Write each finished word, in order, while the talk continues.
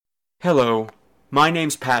Hello, my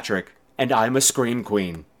name's Patrick, and I'm a Scream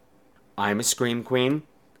Queen. I'm a Scream Queen,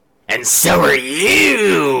 and so are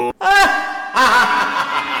you!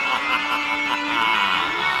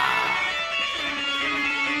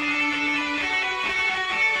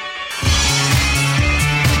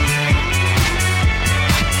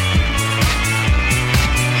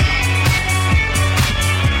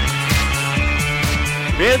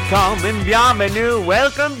 Willkommen, bienvenue,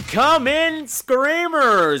 welcome, come in,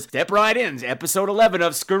 Screamers! Step right in, episode 11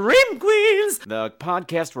 of Scream Queens, the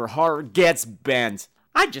podcast where horror gets bent.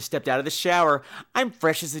 I just stepped out of the shower. I'm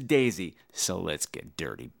fresh as a daisy. So let's get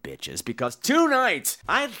dirty, bitches, because tonight,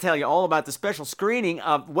 I'll tell you all about the special screening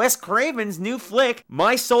of Wes Craven's new flick,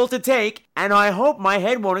 My Soul to Take, and I hope my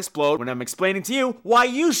head won't explode when I'm explaining to you why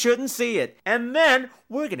you shouldn't see it. And then,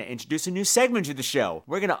 we're going to introduce a new segment to the show.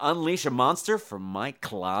 We're going to unleash a monster from my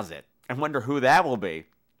closet. I wonder who that will be.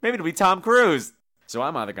 Maybe it'll be Tom Cruise. So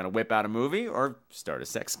I'm either going to whip out a movie or start a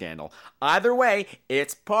sex scandal. Either way,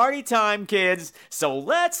 it's party time, kids. So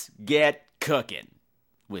let's get cooking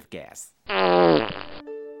with gas. In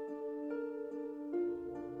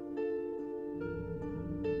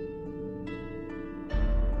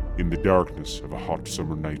the darkness of a hot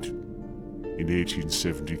summer night in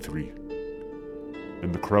 1873,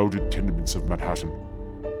 in the crowded tenements of Manhattan,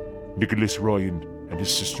 Nicholas Ryan and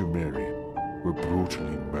his sister Mary were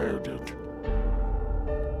brutally murdered.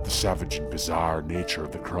 The savage and bizarre nature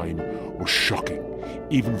of the crime was shocking,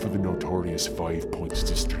 even for the notorious 5 Points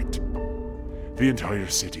district. The entire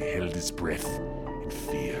city held its breath in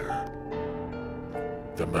fear.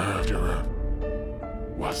 The murderer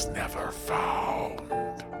was never found.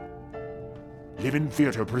 Living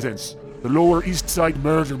Theatre presents the Lower East Side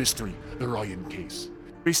Murder Mystery, The Ryan Case,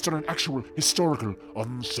 based on an actual, historical,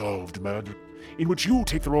 unsolved murder, in which you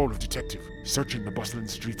take the role of detective, searching the bustling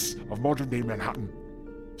streets of modern-day Manhattan,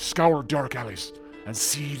 scour dark alleys and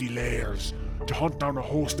seedy lairs to hunt down a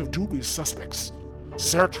host of dubious suspects,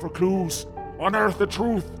 search for clues, unearth the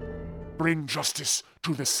truth, bring justice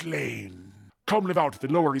to the slain. Come live out the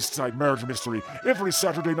Lower East Side Murder Mystery every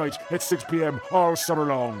Saturday night at 6 p.m. all summer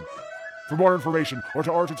long. For more information or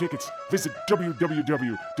to order tickets, visit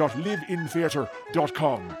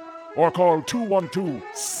www.liveintheatre.com or call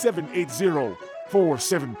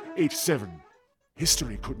 212-780-4787.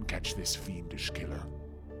 History couldn't catch this fiendish killer.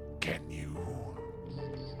 Can you?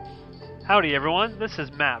 Howdy everyone, this is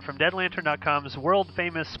Matt from DeadLantern.com's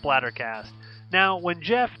world-famous Splattercast. Now, when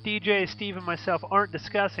Jeff, DJ, Steve, and myself aren't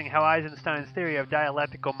discussing how Eisenstein's theory of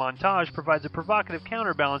dialectical montage provides a provocative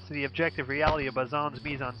counterbalance to the objective reality of Bazan's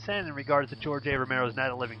mise-en-scène in regards to George A. Romero's Night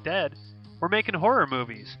of the Living Dead, we're making horror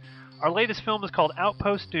movies. Our latest film is called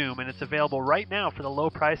Outpost Doom, and it's available right now for the low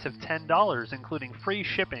price of $10, including free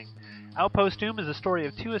shipping. Outpost Doom is a story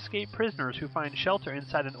of 2 escaped prisoners who find shelter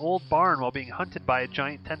inside an old barn while being hunted by a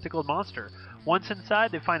giant tentacled monster. Once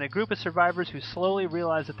inside, they find a group of survivors who slowly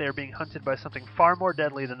realize that they are being hunted by something far more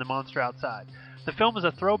deadly than the monster outside. The film is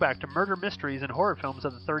a throwback to murder mysteries and horror films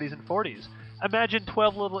of the 30s and 40s. Imagine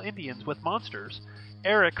 12 Little Indians with monsters.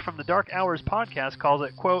 Eric from the Dark Hours podcast calls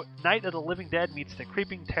it, quote, Night of the Living Dead meets the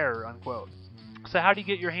Creeping Terror, unquote. So how do you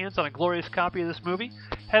get your hands on a glorious copy of this movie?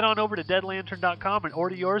 Head on over to DeadLantern.com and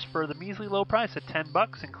order yours for the measly low price of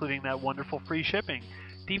 $10, including that wonderful free shipping.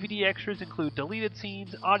 DVD extras include deleted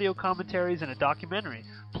scenes, audio commentaries, and a documentary.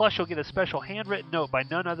 Plus, you'll get a special handwritten note by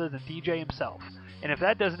none other than DJ himself. And if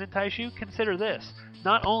that doesn't entice you, consider this.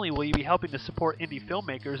 Not only will you be helping to support indie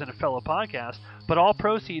filmmakers and a fellow podcast, but all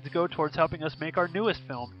proceeds go towards helping us make our newest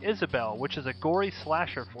film, Isabel, which is a gory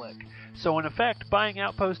slasher flick. So in effect, buying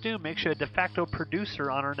Outpost Doom makes you a de facto producer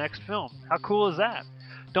on our next film. How cool is that?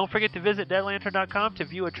 Don't forget to visit DeadLantern.com to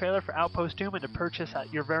view a trailer for Outpost Doom and to purchase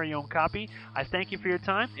your very own copy. I thank you for your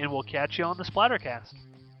time, and we'll catch you on the Splattercast.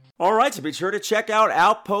 Alright, so be sure to check out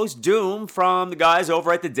Outpost Doom from the guys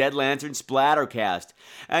over at the Dead Lantern Splattercast.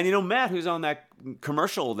 And you know, Matt, who's on that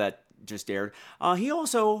commercial that just aired, he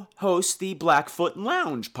also hosts the Blackfoot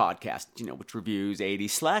Lounge podcast, which reviews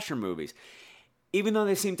 80s slasher movies. Even though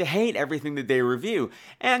they seem to hate everything that they review.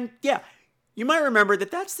 And yeah, you might remember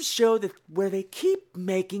that that's the show where they keep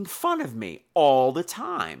making fun of me all the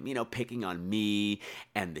time. Picking on me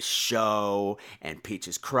and the show and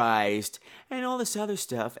Peaches Christ and all this other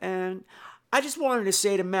stuff. And I just wanted to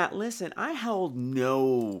say to Matt, listen, I hold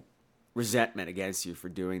no resentment against you for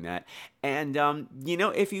doing that. And,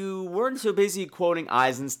 if you weren't so busy quoting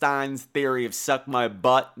Eisenstein's theory of suck my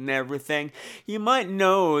butt and everything, you might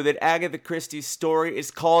know that Agatha Christie's story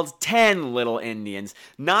is called 10 Little Indians,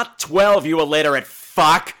 not 12, you illiterate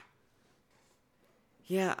fuck.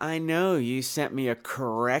 Yeah, I know you sent me a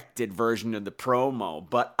corrected version of the promo,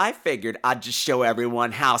 but I figured I'd just show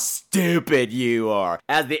everyone how stupid you are.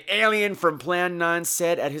 As the alien from Plan 9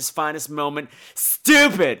 said at his finest moment,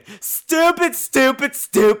 stupid! Stupid, stupid,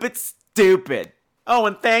 stupid, stupid. Oh,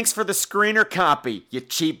 and thanks for the screener copy, you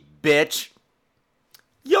cheap bitch.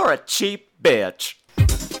 You're a cheap bitch.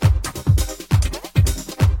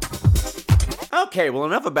 Okay, well,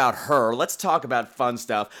 enough about her. Let's talk about fun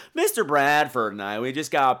stuff. Mr. Bradford and I, we just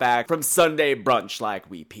got back from Sunday brunch like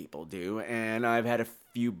we people do, and I've had a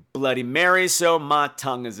few Bloody Marys, so my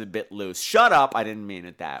tongue is a bit loose. Shut up, I didn't mean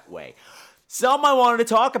it that way. Something I wanted to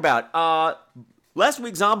talk about. Last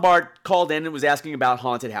week, Zombard called in and was asking about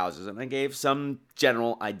haunted houses, and I gave some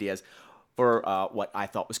general ideas for what I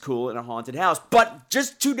thought was cool in a haunted house. But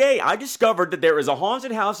just today, I discovered that there is a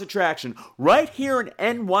haunted house attraction right here in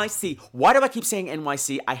NYC. Why do I keep saying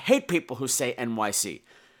NYC? I hate people who say NYC.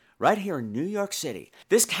 Right here in New York City.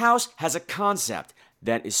 This house has a concept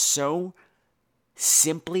that is so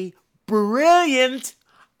simply brilliant,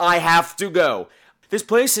 I have to go. This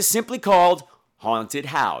place is simply called Haunted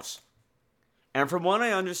House. And from what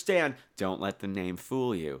I understand, don't let the name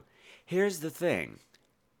fool you. Here's the thing.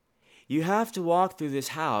 You have to walk through this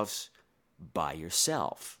house by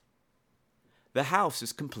yourself. The house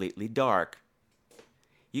is completely dark.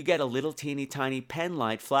 You get a little teeny tiny pen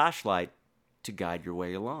light flashlight to guide your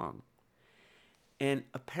way along. And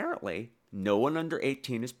apparently, no one under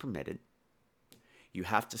 18 is permitted. You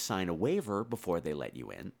have to sign a waiver before they let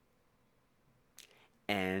you in.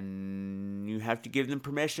 And you have to give them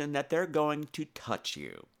permission that they're going to touch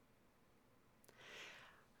you.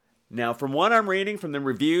 Now, from what I'm reading from the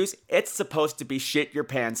reviews, it's supposed to be shit your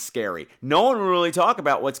pants scary. No one will really talk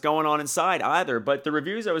about what's going on inside either, but the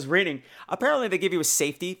reviews I was reading, apparently they give you a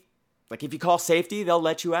safety. Like, if you call safety, they'll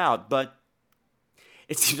let you out, but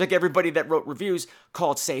it seems like everybody that wrote reviews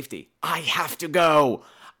called safety. I have to go.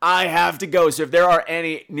 I have to go. So if there are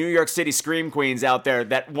any New York City Scream Queens out there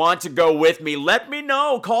that want to go with me, let me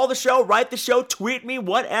know. Call the show, write the show, tweet me,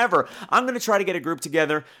 whatever. I'm going to try to get a group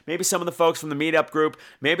together. Maybe some of the folks from the meetup group.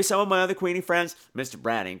 Maybe some of my other Queenie friends. Mr.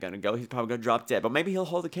 Brad ain't going to go. He's probably going to drop dead. But maybe he'll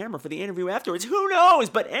hold the camera for the interview afterwards. Who knows?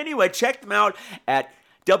 But anyway, check them out at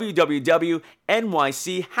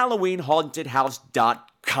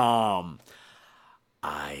www.nychalloweenhauntedhouse.com.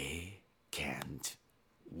 I can't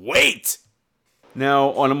wait. Now,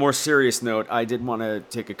 on a more serious note, I did want to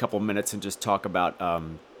take a couple minutes and just talk about,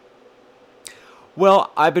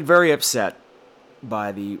 well, I've been very upset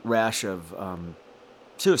by the rash of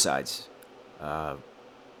suicides.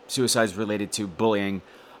 Suicides related to bullying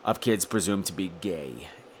of kids presumed to be gay.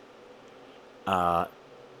 And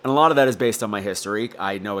a lot of that is based on my history.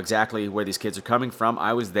 I know exactly where these kids are coming from.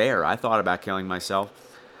 I was there. I thought about killing myself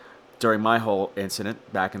during my whole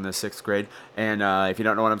incident back in the 6th grade. And if you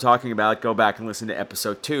don't know what I'm talking about, go back and listen to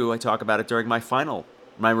episode 2. I talk about it during my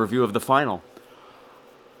review of the final.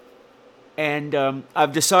 And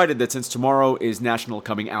I've decided that since tomorrow is National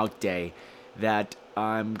Coming Out Day, that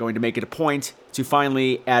I'm going to make it a point to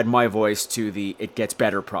finally add my voice to the It Gets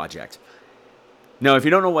Better project. Now, if you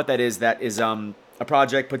don't know what that is a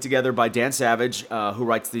project put together by Dan Savage, who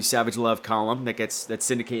writes the Savage Love column that's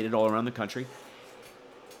syndicated all around the country.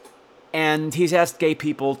 And he's asked gay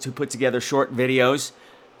people to put together short videos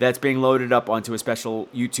that's being loaded up onto a special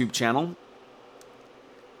YouTube channel.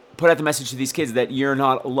 Put out the message to these kids that you're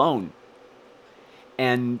not alone.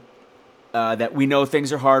 And that we know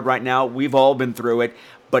things are hard right now. We've all been through it.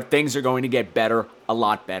 But things are going to get better, a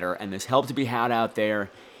lot better. And there's help to be had out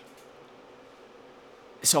there.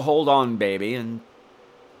 So hold on, baby. And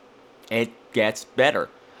it gets better.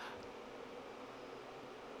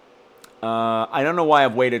 I don't know why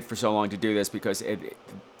I've waited for so long to do this, because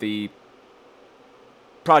the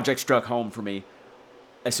project struck home for me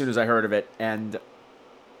as soon as I heard of it. And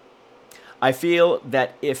I feel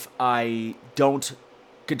that if I don't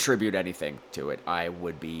contribute anything to it, I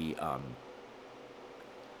would be,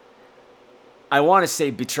 I want to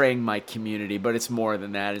say betraying my community, but it's more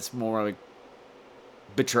than that. It's more like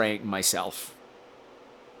betraying myself.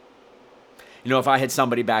 You know, if I had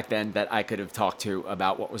somebody back then that I could have talked to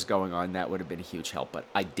about what was going on, that would have been a huge help, but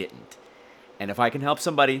I didn't. And if I can help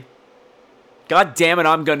somebody, God damn it,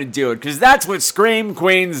 I'm going to do it, because that's what Scream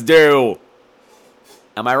Queens do.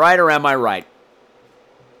 Am I right or am I right?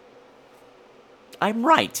 I'm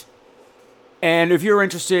right. And if you're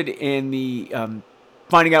interested in the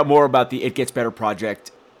finding out more about the It Gets Better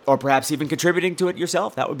project, or perhaps even contributing to it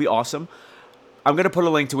yourself, that would be awesome. I'm going to put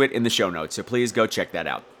a link to it in the show notes, so please go check that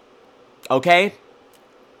out. Okay?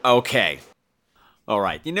 Okay.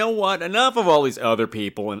 Alright, you know what? Enough of all these other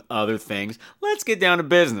people and other things. Let's get down to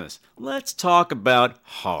business. Let's talk about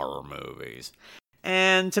horror movies.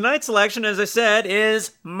 And tonight's selection, as I said,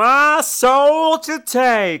 is My Soul to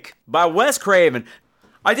Take by Wes Craven.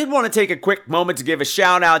 I did want to take a quick moment to give a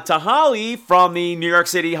shout out to Holly from the New York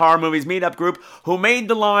City Horror Movies Meetup group who made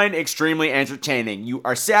the line extremely entertaining. You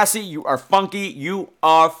are sassy, you are funky, you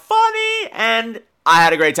are funny, and I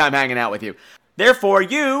had a great time hanging out with you. Therefore,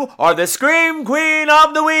 you are the Scream Queen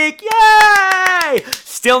of the Week. Yay!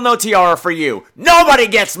 Still no tiara for you. Nobody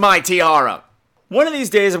gets my tiara. One of these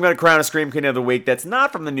days, I'm going to crown a Scream Queen of the Week that's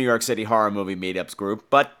not from the New York City Horror Movie Meetups group,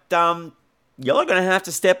 but, y'all are going to have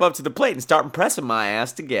to step up to the plate and start impressing my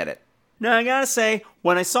ass to get it. Now, I gotta say,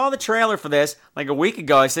 when I saw the trailer for this, like a week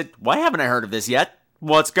ago, I said, why haven't I heard of this yet?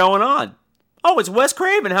 What's going on? Oh, it's Wes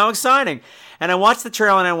Craven, how exciting. And I watched the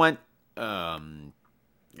trailer and I went,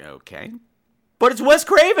 okay. But it's Wes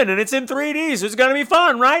Craven, and it's in 3D, so it's going to be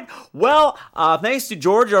fun, right? Well, thanks to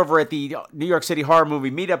George over at the New York City Horror Movie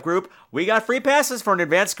Meetup group, we got free passes for an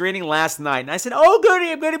advanced screening last night. And I said, oh,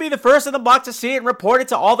 goody, I'm going to be the first in the block to see it and report it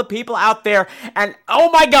to all the people out there. And, oh,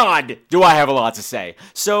 my God, do I have a lot to say.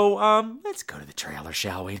 So, let's go to the trailer,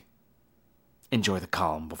 shall we? Enjoy the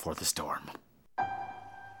calm before the storm.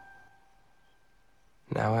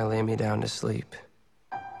 Now I lay me down to sleep.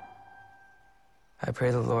 I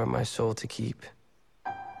pray the Lord my soul to keep.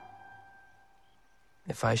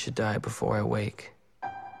 If I should die before I wake,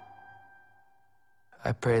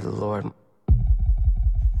 I pray the Lord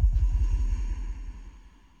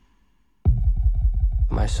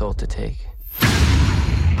my soul to take.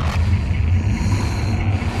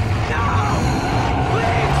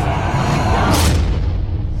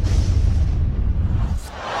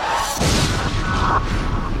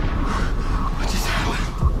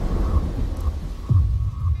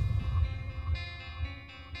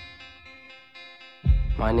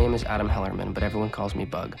 My name is Adam Hellerman, but everyone calls me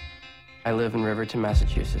Bug. I live in Riverton,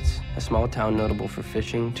 Massachusetts, a small town notable for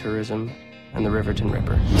fishing, tourism, and the Riverton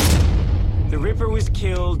Ripper. The Ripper was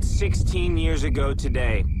killed 16 years ago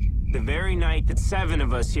today, the very night that 7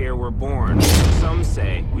 of us here were born. Some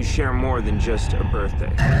say we share more than just a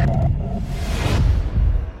birthday.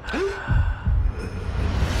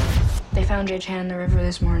 They found Jay Chan in the river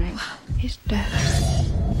this morning. He's dead.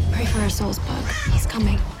 Pray for our souls, Bug. He's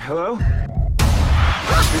coming. Hello?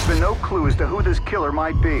 There's been no clue as to who this killer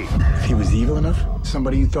might be. If he was evil enough,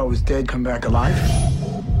 somebody you thought was dead come back alive?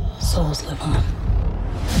 Souls live on.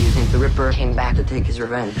 Do you think the Ripper came back to take his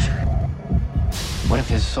revenge? What if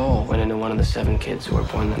his soul went into one of the 7 kids who were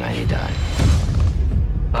born the night he died?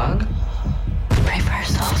 Bug? Pray for our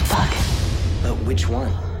souls, Bug. But which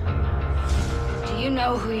one? Do you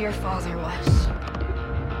know who your father was?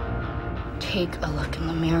 Take a look in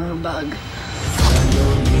the mirror, Bug.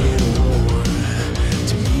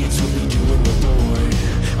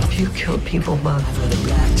 You killed people, Bug.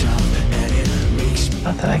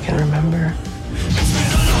 Not that I can remember.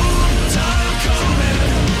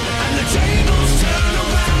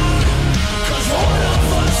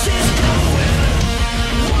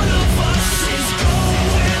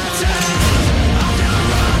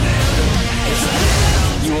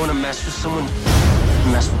 You want to mess with someone?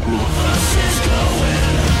 Mess with me.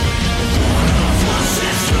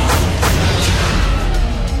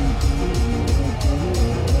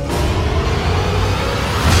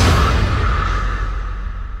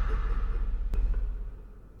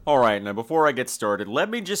 Alright, now before I get started, let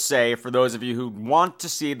me just say, for those of you who want to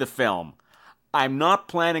see the film, I'm not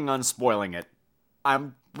planning on spoiling it.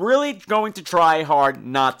 I'm really going to try hard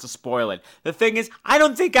not to spoil it. The thing is, I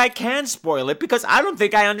don't think I can spoil it because I don't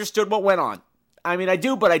think I understood what went on. I mean, I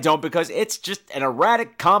do, but I don't because it's just an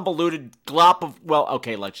erratic, convoluted glop of... Well,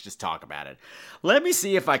 okay, let's just talk about it. Let me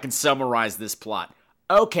see if I can summarize this plot.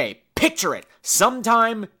 Okay, picture it.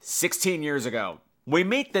 Sometime 16 years ago, we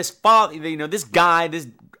meet this father, this guy, this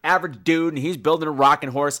average dude, and he's building a rocking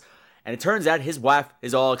horse. And it turns out his wife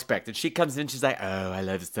is all expectant. She comes in, she's like, oh, I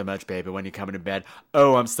love you so much, baby, when you're coming to bed.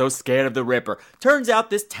 Oh, I'm so scared of the Ripper. Turns out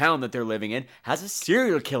this town that they're living in has a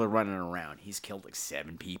serial killer running around. He's killed like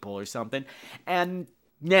 7 people or something. And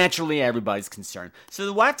naturally, everybody's concerned. So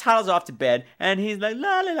the wife toddles off to bed, and he's like,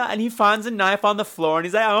 la, la, la, and he finds a knife on the floor, and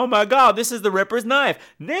he's like, oh my God, this is the Ripper's knife.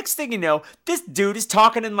 Next thing you know, this dude is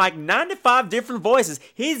talking in like 95 different voices.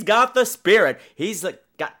 He's got the spirit. He's like,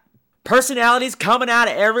 got personalities coming out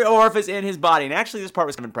of every orifice in his body. And actually, this part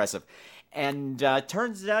was kind of impressive. And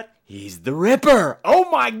turns out he's the Ripper. Oh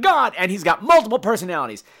my God. And he's got multiple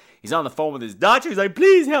personalities. He's on the phone with his doctor. He's like,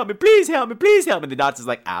 please help me, please help me, please help me. The doctor's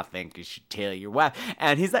like, I think you should tell your wife.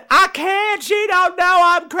 And he's like, I can't. She don't know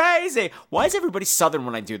I'm crazy. Why is everybody Southern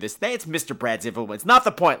when I do this? It's Mr. Brad's influence. Not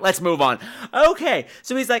the point. Let's move on. Okay.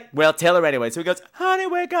 So he's like, well, tell her anyway. So he goes, honey,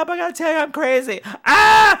 wake up. I gotta tell you I'm crazy.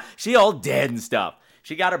 Ah! She all dead and stuff.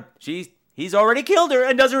 He's already killed her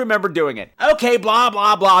and doesn't remember doing it. Okay, blah,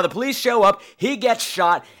 blah, blah. The police show up. He gets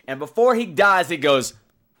shot. And before he dies, he goes,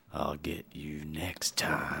 I'll get you next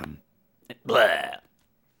time. Blah. And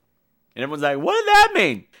everyone's like, what did that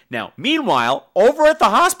mean? Now, meanwhile, over at the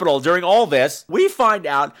hospital during all this, we find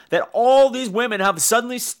out that all these women have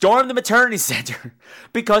suddenly stormed the maternity center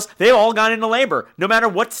because they all got into labor. No matter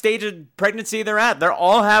what stage of pregnancy they're at, they're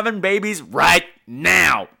all having babies right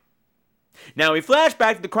now. Now, we flash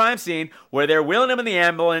back to the crime scene where they're wheeling him in the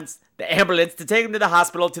ambulance to take him to the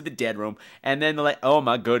hospital to the dead room. And then they're like, oh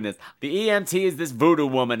my goodness, the EMT is this voodoo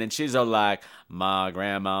woman. And she's all like, my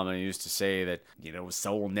grandmama used to say that,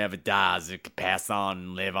 soul never dies. It can pass on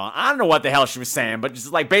and live on. I don't know what the hell she was saying, but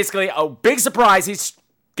just like basically, oh, big surprise. He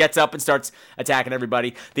gets up and starts attacking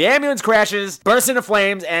everybody. The ambulance crashes, bursts into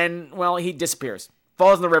flames, and, well, he disappears.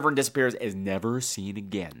 Falls in the river and disappears, is never seen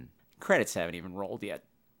again. Credits haven't even rolled yet.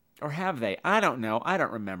 Or have they? I don't know. I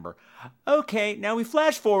don't remember. Okay, now we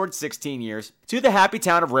flash forward 16 years to the happy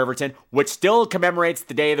town of Riverton, which still commemorates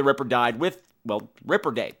the day the Ripper died with, well,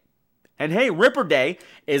 Ripper Day. And hey, Ripper Day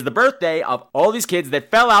is the birthday of all these kids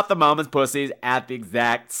that fell out the mama's pussies at the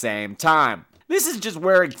exact same time. This is just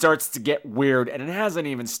where it starts to get weird, and it hasn't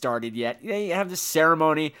even started yet. You have this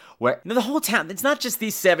ceremony where the whole town, it's not just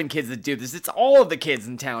these 7 kids that do this, it's all of the kids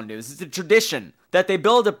in town do this. It's a tradition that they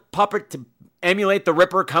build a puppet to emulate the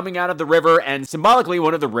Ripper coming out of the river, and symbolically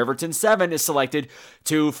one of the Riverton 7 is selected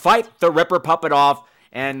to fight the Ripper puppet off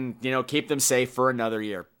and, keep them safe for another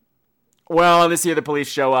year. Well, this year the police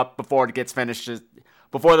show up before it gets finished,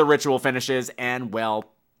 before the ritual finishes, and,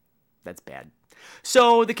 well, that's bad.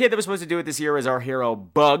 So the kid that was supposed to do it this year is our hero,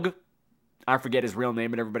 Bug. I forget his real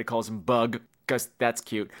name, but everybody calls him Bug, because that's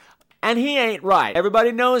cute. And he ain't right.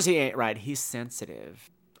 Everybody knows he ain't right. He's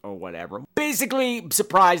sensitive. Or whatever. Basically,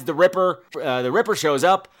 surprise, the Ripper shows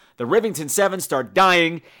up, the Rivington 7 start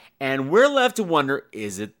dying, and we're left to wonder,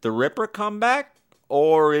 is it the Ripper come back?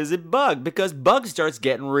 Or is it Bug? Because Bug starts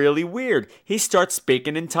getting really weird. He starts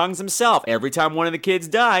speaking in tongues himself. Every time one of the kids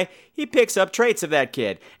die, he picks up traits of that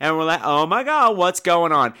kid. And we're like, oh my god, what's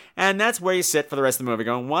going on? And that's where you sit for the rest of the movie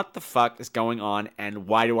going, what the fuck is going on, and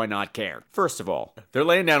why do I not care? First of all, they're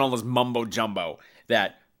laying down all this mumbo-jumbo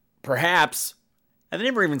that perhaps... And they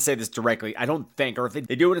never even say this directly, I don't think, or if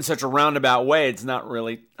they do it in such a roundabout way, it's not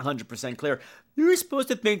really 100% clear. You're supposed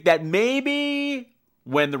to think that maybe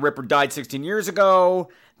when the Ripper died 16 years ago,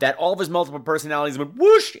 that all of his multiple personalities went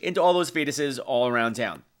whoosh into all those fetuses all around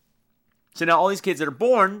town. So now all these kids that are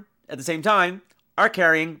born at the same time are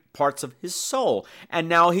carrying parts of his soul. And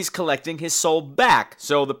now he's collecting his soul back.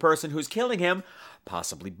 So the person who's killing him,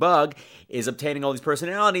 possibly Bug, is obtaining all these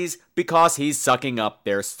personalities because he's sucking up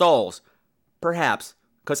their souls. Perhaps,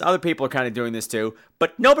 because other people are kind of doing this too,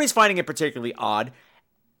 but nobody's finding it particularly odd.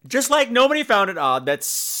 Just like nobody found it odd that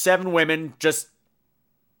 7 women just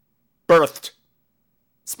birthed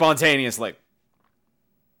spontaneously.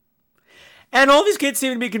 And all these kids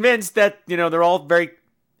seem to be convinced that, they're all very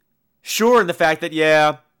sure in the fact that,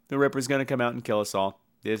 yeah, the Ripper's going to come out and kill us all.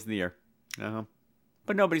 This is the year.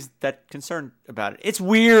 But nobody's that concerned about it. It's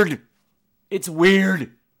weird. It's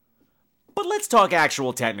weird. But let's talk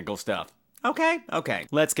actual technical stuff. Okay,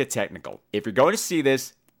 let's get technical. If you're going to see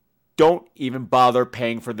this, don't even bother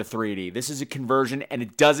paying for the 3D. This is a conversion, and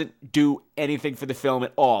it doesn't do anything for the film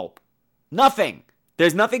at all. Nothing.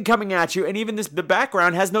 There's nothing coming at you, and even the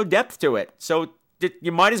background has no depth to it. So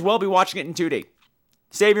you might as well be watching it in 2D.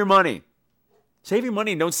 Save your money. Save your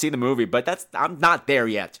money and don't see the movie, but I'm not there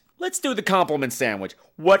yet. Let's do the compliment sandwich.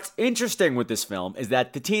 What's interesting with this film is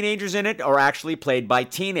that the teenagers in it are actually played by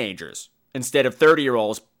teenagers instead of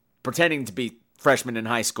 30-year-olds pretending to be freshmen in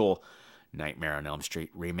high school. Nightmare on Elm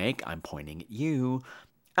Street remake, I'm pointing at you.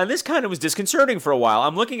 And this kind of was disconcerting for a while.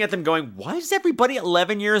 I'm looking at them going, why is everybody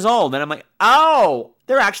 11 years old? And I'm like, oh,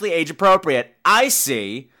 they're actually age appropriate. I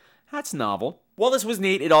see. That's novel. While this was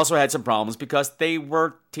neat, it also had some problems because they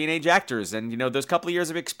were teenage actors. And, those couple of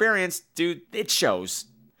years of experience, dude, it shows.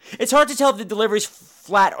 It's hard to tell if the delivery's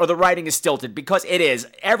flat or the writing is stilted because it is.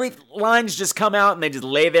 Every line's just come out and they just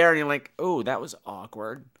lay there and you're like, oh, that was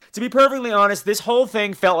awkward. To be perfectly honest, this whole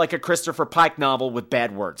thing felt like a Christopher Pike novel with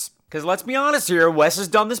bad words. Because let's be honest here, Wes has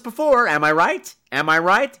done this before. Am I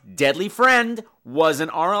right? Deadly Friend was an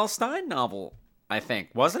R.L. Stine novel, I think.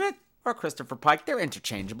 Wasn't it? or Christopher Pike. They're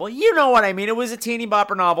interchangeable. You know what I mean. It was a teeny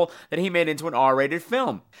bopper novel that he made into an R-rated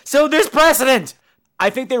film. So there's precedent. I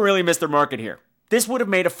think they really missed their market here. This would have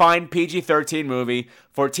made a fine PG-13 movie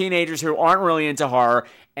for teenagers who aren't really into horror,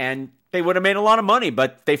 and they would have made a lot of money,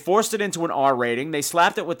 but they forced it into an R rating. They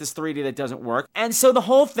slapped it with this 3D that doesn't work, and so the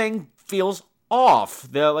whole thing feels off.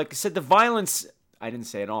 Like I said, the violence... I didn't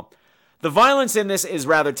say it all. The violence in this is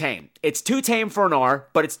rather tame. It's too tame for an R,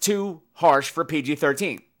 but it's too harsh for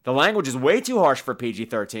PG-13. The language is way too harsh for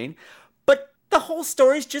PG-13, but the whole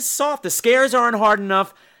story's just soft. The scares aren't hard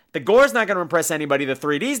enough. The gore's not going to impress anybody. The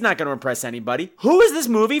 3D's not going to impress anybody. Who is this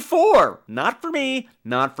movie for? Not for me,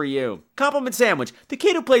 not for you. Compliment sandwich. The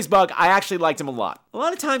kid who plays Bug, I actually liked him a lot. A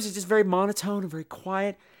lot of times he's just very monotone and very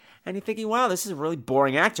quiet, and you're thinking, wow, this is a really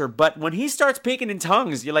boring actor. But when he starts speaking in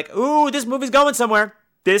tongues, you're like, ooh, this movie's going somewhere.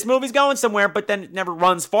 This movie's going somewhere, but then it never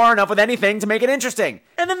runs far enough with anything to make it interesting.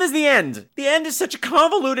 And then there's the end. The end is such a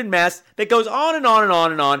convoluted mess that goes on and on and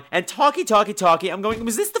on and on. And talky. I'm going,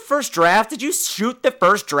 was this the first draft? Did you shoot the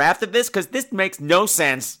first draft of this? Because this makes no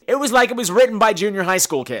sense. It was like it was written by junior high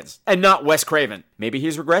school kids and not Wes Craven. Maybe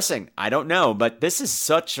he's regressing. I don't know, but this is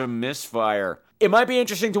such a misfire. It might be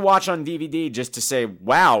interesting to watch on DVD just to say,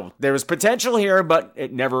 wow, there was potential here, but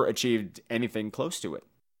it never achieved anything close to it.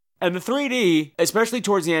 And the 3D, especially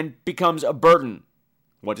towards the end, becomes a burden.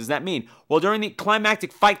 What does that mean? Well, during the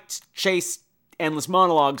climactic fight, chase, endless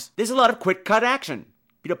monologues, there's a lot of quick cut action.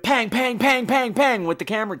 You know, pang, pang, pang, pang, pang with the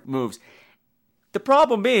camera moves. The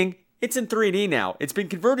problem being, it's in 3D now. It's been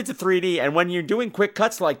converted to 3D, and when you're doing quick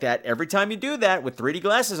cuts like that, every time you do that with 3D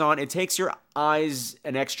glasses on, it takes your eyes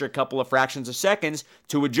an extra couple of fractions of seconds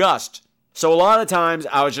to adjust. So a lot of times,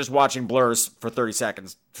 I was just watching blurs for 30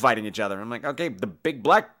 seconds, fighting each other. I'm like, okay, the big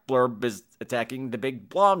black blurb is attacking the big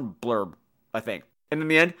blonde blurb, I think. And in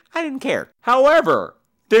the end, I didn't care. However,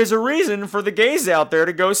 there's a reason for the gays out there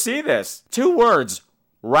to go see this. 2 words,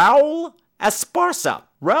 Raul Esparza.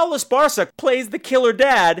 Raul Esparza plays the killer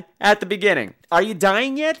dad at the beginning. Are you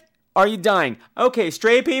dying yet? Are you dying? Okay,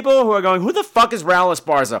 straight people who are going, who the fuck is Raul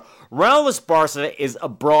Esparza? Raul Esparza is a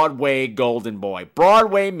Broadway golden boy.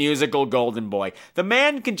 Broadway musical golden boy. The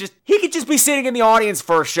man could just be sitting in the audience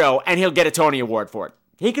for a show and he'll get a Tony Award for it.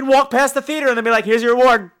 He can walk past the theater and then be like, here's your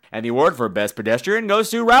award. And the award for Best Pedestrian goes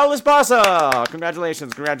to Raul Esparza.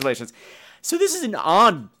 Congratulations. So this is an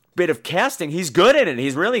odd bit of casting. He's good in it.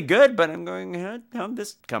 He's really good, but I'm going, how'd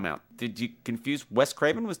this come out? Did you confuse Wes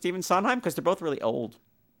Craven with Stephen Sondheim? Because they're both really old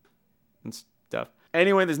and stuff.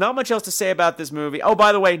 Anyway, there's not much else to say about this movie. Oh,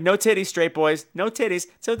 by the way, no titties, straight boys. No titties.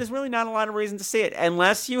 So there's really not a lot of reason to see it.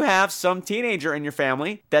 Unless you have some teenager in your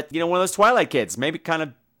family that, one of those Twilight kids. Maybe kind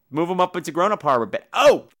of move them up into grown-up horror a bit.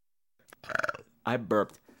 Oh! I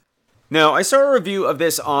burped. Now, I saw a review of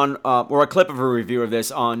this on, or a clip of a review of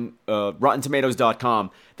this on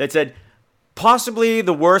RottenTomatoes.com that said, possibly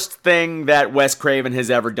the worst thing that Wes Craven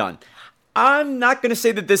has ever done. I'm not going to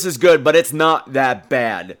say that this is good, but it's not that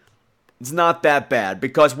bad. It's not that bad,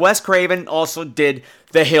 because Wes Craven also did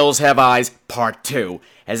The Hills Have Eyes Part 2.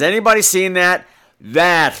 Has anybody seen that?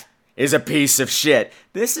 That is a piece of shit.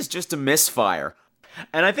 This is just a misfire.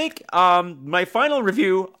 And I think my final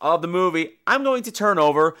review of the movie, I'm going to turn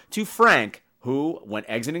over to Frank, who, when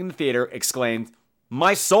exiting the theater, exclaimed,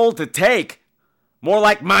 "My soul to take! More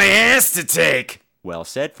like my ass to take!" Well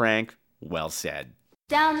said, Frank. Well said.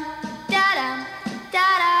 Dum, da-dum,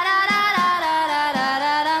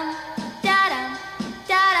 da-da-da-da-da-da-da-da-dum, da-dum,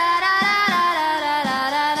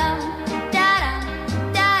 da-da-da-da-da-da-da-da-dum, da-dum,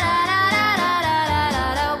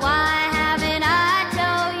 da-da-da-da-da-da-da-da. Why haven't I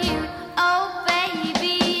told you? Oh,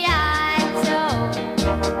 baby, I told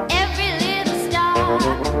every little star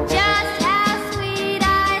just how sweet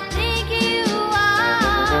I think you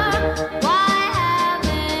are. Why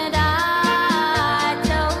haven't I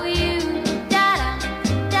told you? Da-dum,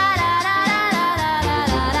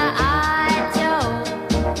 da-da-da-da-da-da-da.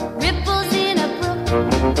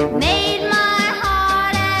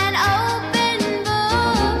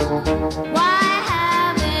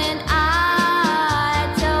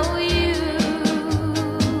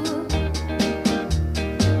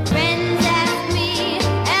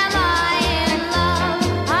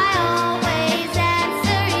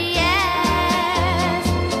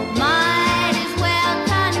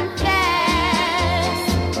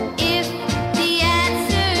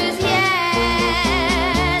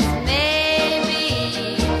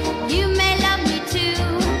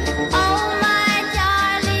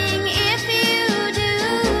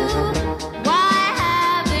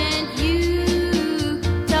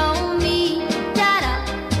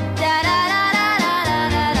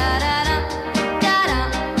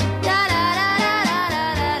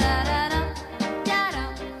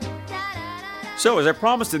 So, as I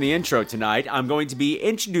promised in the intro tonight, I'm going to be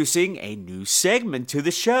introducing a new segment to the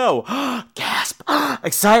show. Gasp!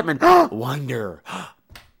 Excitement! Wonder!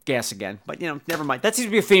 Gas again. But, never mind. That seems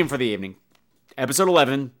to be a theme for the evening. Episode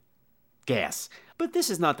 11, gas. But this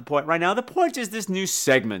is not the point right now. The point is this new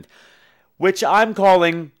segment, which I'm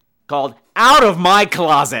called Out of My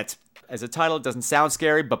Closet. As a title, it doesn't sound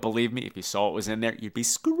scary, but believe me, if you saw it was in there, you'd be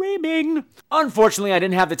screaming. Unfortunately, I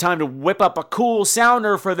didn't have the time to whip up a cool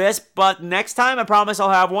sounder for this, but next time, I promise I'll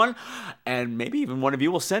have one. And maybe even one of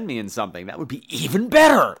you will send me in something. That would be even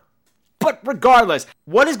better. But regardless,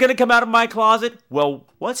 what is going to come out of my closet? Well,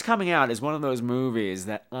 what's coming out is one of those movies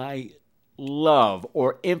that I love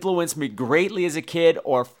or influenced me greatly as a kid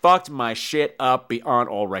or fucked my shit up beyond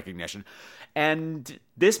all recognition. And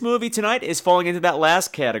this movie tonight is falling into that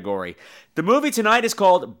last category. The movie tonight is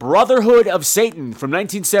called Brotherhood of Satan from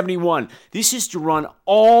 1971. This used to run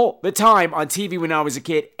all the time on TV when I was a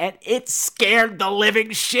kid, and it scared the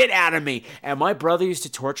living shit out of me. And my brother used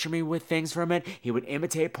to torture me with things from it. He would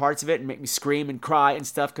imitate parts of it and make me scream and cry and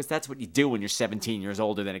stuff, because that's what you do when you're 17 years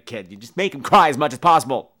older than a kid. You just make him cry as much as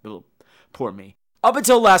possible. Poor me. Up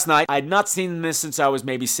until last night, I had not seen this since I was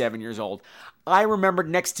maybe 7 years old. I remembered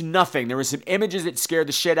next to nothing. There were some images that scared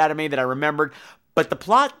the shit out of me that I remembered, but the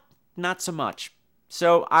plot, not so much.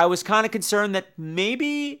 So I was kind of concerned that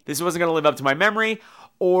maybe this wasn't going to live up to my memory,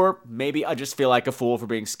 or maybe I just feel like a fool for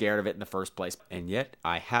being scared of it in the first place. And yet,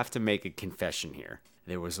 I have to make a confession here.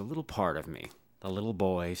 There was a little part of me, the little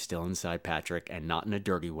boy still inside Patrick, and not in a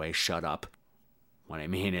dirty way, shut up. What I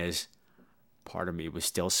mean is, part of me was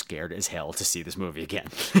still scared as hell to see this movie again.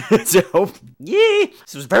 So, yeah,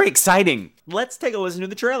 this was very exciting. Let's take a listen to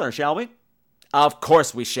the trailer, shall we? Of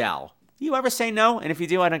course we shall. You ever say no? And if you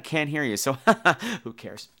do, I can't hear you, so who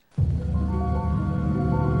cares?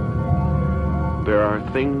 There are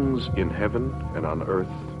things in heaven and on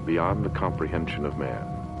earth beyond the comprehension of man.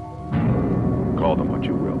 Call them what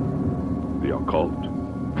you will. The occult,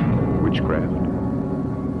 witchcraft.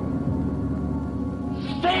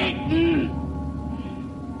 Satan!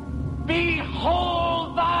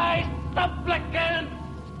 Behold thy supplicants!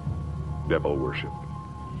 Devil worship.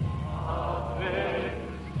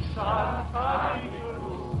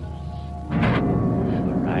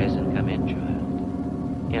 Arise and come in,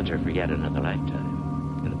 child. Enter for yet another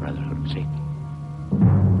lifetime in the Brotherhood of Satan.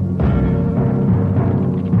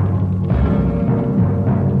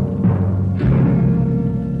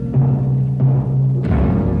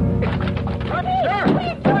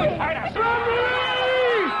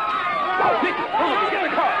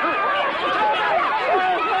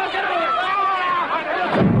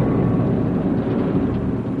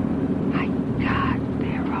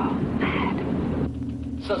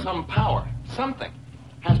 Some power, something,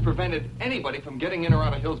 has prevented anybody from getting in or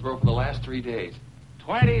out of Hillsborough for the last 3 days.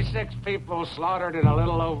 26 people slaughtered in a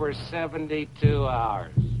little over 72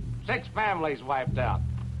 hours. 6 families wiped out.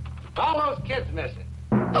 All those kids missing.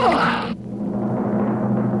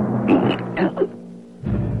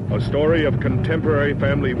 A story of contemporary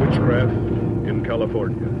family witchcraft in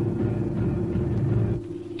California.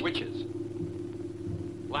 Witches,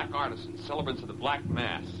 black artisans, celebrants of the Black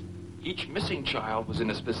Mass. Each missing child was in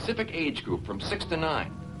a specific age group from 6 to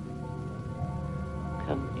 9.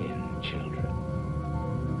 Come in, children.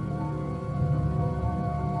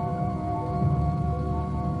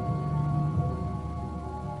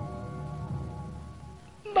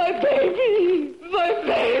 My baby! My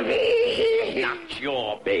baby! Not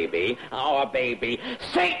your baby, our baby,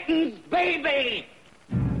 Satan's baby!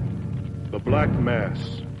 The Black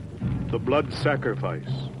Mass, the blood sacrifice,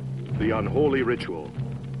 the unholy ritual.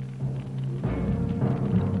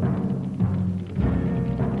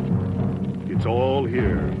 It's all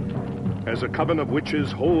here, as a coven of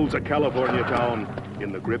witches holds a California town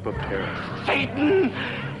in the grip of terror. Satan,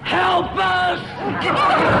 help us!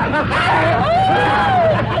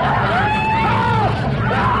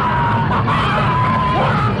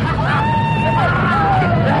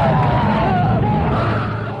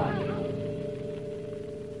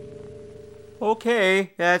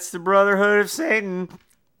 Okay, that's the Brotherhood of Satan.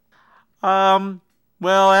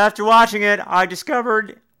 Well, after watching it, I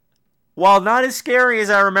discovered, while not as scary as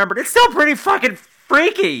I remembered, it's still pretty fucking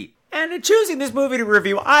freaky. And in choosing this movie to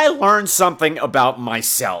review, I learned something about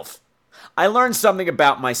myself. Now,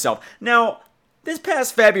 this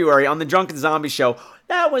past February on the Drunken Zombie Show,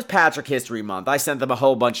 that was Patrick History Month. I sent them a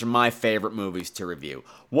whole bunch of my favorite movies to review.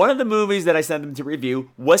 One of the movies that I sent them to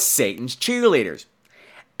review was Satan's Cheerleaders.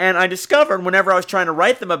 And I discovered whenever I was trying to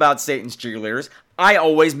write them about Satan's Cheerleaders, I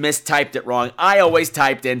always mistyped it wrong. I always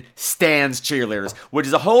typed in Stan's Cheerleaders, which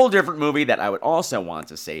is a whole different movie that I would also want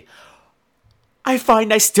to see. I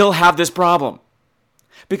find I still have this problem.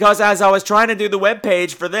 Because as I was trying to do the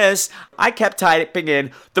webpage for this, I kept typing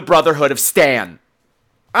in The Brotherhood of Stan.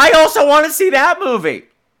 I also want to see that movie.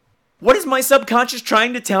 What is my subconscious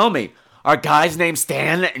trying to tell me? Are guys named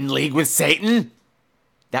Stan in league with Satan?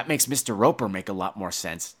 That makes Mr. Roper make a lot more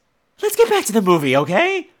sense. Let's get back to the movie,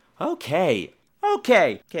 okay? Okay,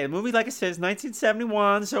 the movie, like I said, is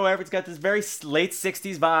 1971, so it's got this very late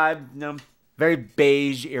 60s vibe, very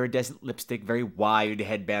beige, iridescent lipstick, very wide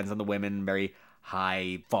headbands on the women, very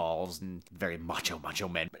high falls, and very macho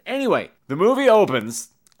men. But anyway, the movie opens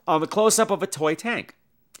on the close-up of a toy tank.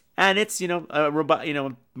 And it's,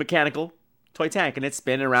 a mechanical toy tank, and it's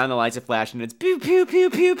spinning around, the lights are flashing, and it's pew, pew, pew,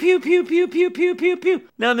 pew, pew, pew, pew, pew, pew, pew, pew.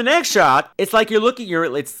 Now, in the next shot, it's like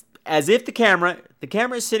it's as if the camera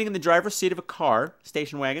is sitting in the driver's seat of a car,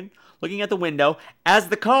 station wagon, looking at the window, as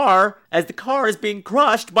the car is being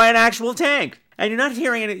crushed by an actual tank. And you're not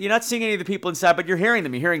seeing any of the people inside, but you're hearing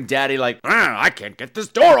them. You're hearing Daddy like, I can't get this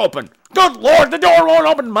door open. Good Lord, the door won't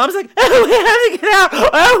open. Mom's like, we have to get out. We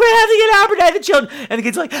have to get out, protect the children. And the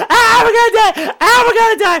kid's like, we're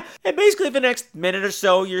gonna die. And basically for the next minute or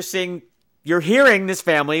so, you're hearing this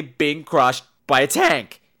family being crushed by a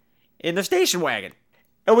tank in their station wagon.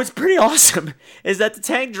 And what's pretty awesome is that the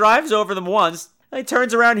tank drives over them once, and he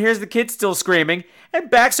turns around, hears the kid still screaming, and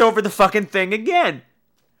backs over the fucking thing again.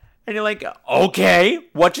 And you're like, okay,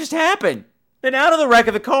 what just happened? Then out of the wreck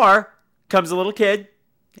of the car comes a little kid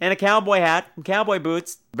in a cowboy hat and cowboy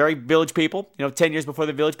boots. Very Village People, 10 years before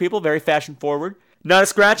the Village People, very fashion forward. Not a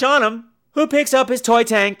scratch on him. Who picks up his toy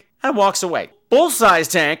tank and walks away. Full-size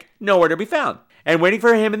tank, nowhere to be found. And waiting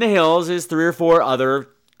for him in the hills is 3 or 4 other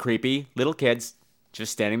creepy little kids,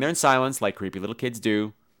 just standing there in silence like creepy little kids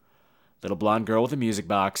do. Little blonde girl with a music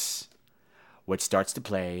box, which starts to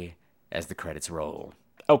play as the credits roll.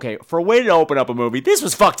 Okay, for a way to open up a movie, this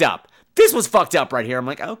was fucked up. This was fucked up right here. I'm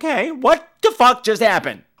like, okay, what the fuck just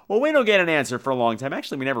happened? Well, we don't get an answer for a long time.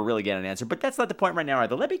 Actually, we never really get an answer, but that's not the point right now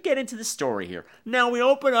either. Let me get into the story here. Now, we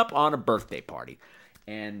open up on a birthday party,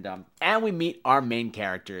 and we meet our main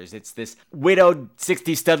characters. It's this widowed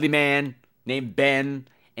 60s studly man named Ben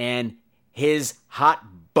and his hot,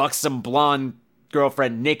 buxom, blonde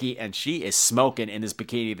girlfriend Nikki, and she is smoking in this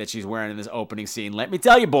bikini that she's wearing in this opening scene. Let me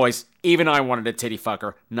tell you, boys, even I wanted a titty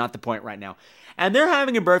fucker. Not the point right now. And they're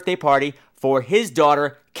having a birthday party for his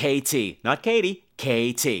daughter, KT. Not Katie,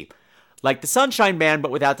 KT. Like the Sunshine Band,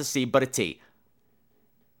 but without the C, but a T.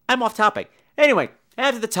 I'm off topic. Anyway,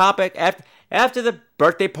 after the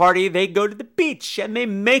birthday party, they go to the beach and they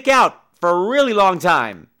make out for a really long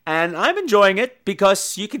time. And I'm enjoying it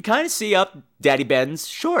because you can kind of see up Daddy Ben's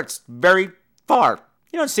shorts very far.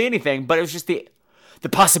 You don't see anything, but it was just the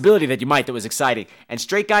possibility that you might that was exciting. And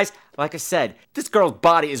straight guys, like I said, this girl's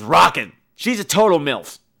body is rocking. She's a total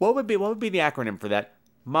MILF. What would be the acronym for that?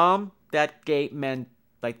 Mom that gay men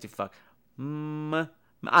like to fuck.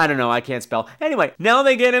 I don't know, I can't spell. Anyway, now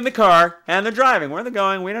they get in the car and they're driving. Where they're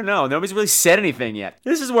going, we don't know. Nobody's really said anything yet.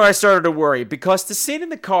 This is where I started to worry because the scene in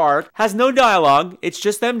the car has no dialogue. It's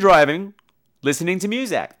just them driving, listening to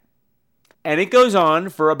music. And it goes on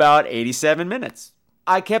for about 87 minutes.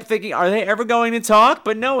 I kept thinking, are they ever going to talk?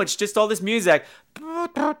 But no, it's just all this music.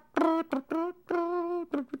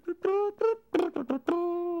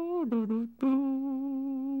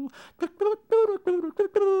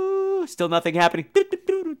 Still nothing happening.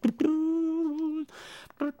 And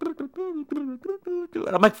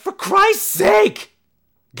I'm like, for Christ's sake!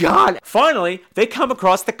 God! Finally, they come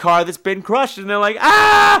across the car that's been crushed, and they're like,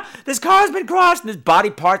 this car's been crushed, and there's body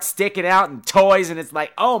parts sticking out, and toys, and it's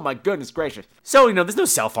like, oh my goodness gracious. So, there's no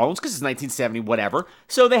cell phones, because it's 1970, whatever,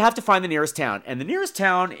 so they have to find the nearest town, and the nearest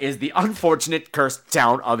town is the unfortunate, cursed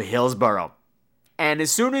town of Hillsborough. And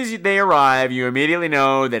as soon as they arrive, you immediately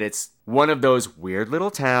know that it's one of those weird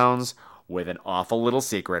little towns with an awful little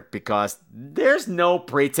secret, because there's no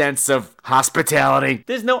pretense of hospitality.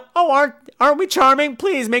 There's no, aren't we charming?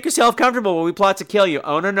 Please make yourself comfortable while we plot to kill you.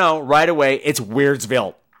 Oh, no, right away, it's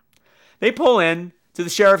Weirdsville. They pull in to the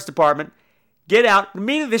sheriff's department, get out,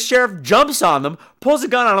 immediately the sheriff jumps on them, pulls a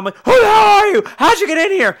gun on them, like, who the hell are you? How'd you get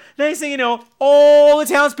in here? Next thing you know, all the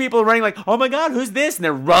townspeople are running like, oh my God, who's this? And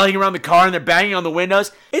they're running around the car and they're banging on the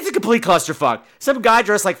windows. It's a complete clusterfuck. Some guy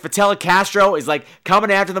dressed like Fidel Castro is like coming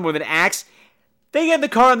after them with an axe. They get in the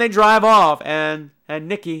car and they drive off. And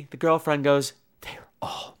Nikki, the girlfriend, goes, they're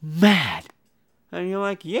all mad. And you're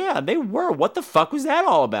like, yeah, they were. What the fuck was that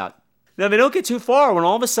all about? Now, they don't get too far when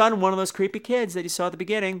all of a sudden one of those creepy kids that you saw at the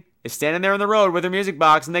beginning is standing there on the road with their music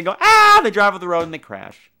box, and they go, they drive off the road and they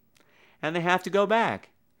crash. And they have to go back.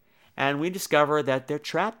 And we discover that they're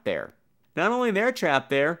trapped there. Not only they're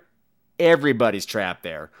trapped there, everybody's trapped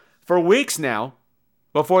there. For weeks now,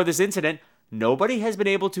 before this incident, nobody has been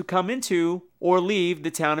able to come into or leave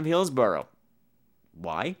the town of Hillsborough.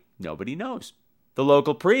 Why? Nobody knows. The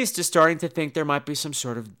local priest is starting to think there might be some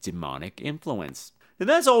sort of demonic influence. And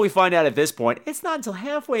that's all we find out at this point. It's not until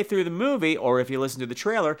halfway through the movie, or if you listen to the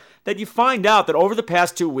trailer, that you find out that over the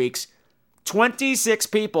past 2 weeks, 26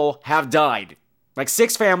 people have died. Like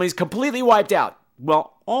 6 families completely wiped out.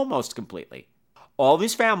 Well, almost completely. All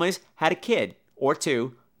these families had a kid or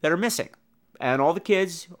 2 that are missing. And all the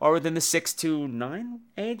kids are within the 6 to 9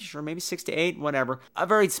 age, or maybe 6 to 8, whatever. A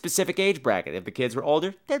very specific age bracket. If the kids were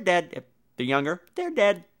older, they're dead. If they're younger, they're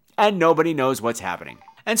dead. And nobody knows what's happening.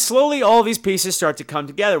 And slowly all these pieces start to come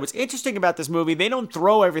together. What's interesting about this movie, they don't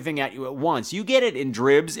throw everything at you at once. You get it in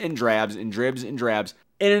dribs and drabs and dribs and drabs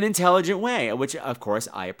in an intelligent way, which of course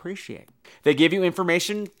I appreciate. They give you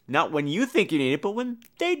information not when you think you need it, but when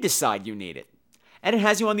they decide you need it. And it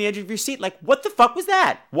has you on the edge of your seat like, what the fuck was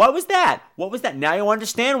that? What was that? What was that? Now you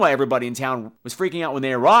understand why everybody in town was freaking out when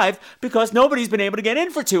they arrived, because nobody's been able to get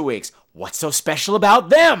in for 2 weeks. What's so special about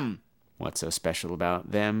them? What's so special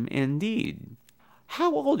about them indeed?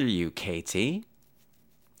 How old are you, KT?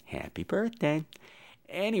 Happy birthday.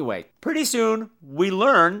 Anyway, pretty soon we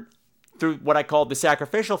learn through what I call the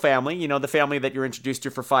sacrificial family, you know, the family that you're introduced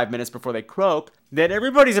to for 5 minutes before they croak, that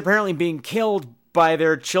everybody's apparently being killed by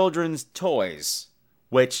their children's toys,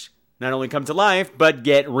 which not only come to life, but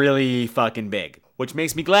get really fucking big. Which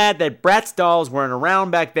makes me glad that Bratz dolls weren't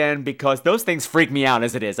around back then, because those things freak me out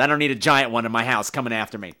as it is. I don't need a giant one in my house coming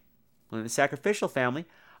after me. Well, in the sacrificial family,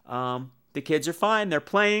 the kids are fine. They're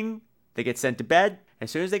playing. They get sent to bed.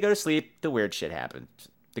 As soon as they go to sleep, the weird shit happens.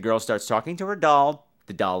 The girl starts talking to her doll.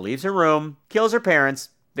 The doll leaves her room, kills her parents.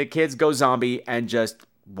 The kids go zombie and just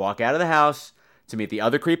walk out of the house to meet the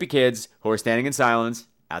other creepy kids who are standing in silence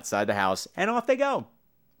outside the house. And off they go.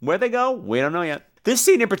 Where they go, we don't know yet. This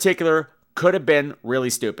scene in particular could have been really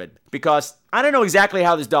stupid, because I don't know exactly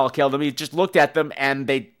how this doll killed them. He just looked at them and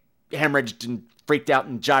they hemorrhaged and freaked out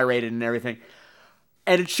and gyrated and everything.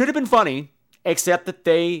 And it should have been funny, except that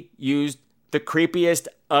they used the creepiest,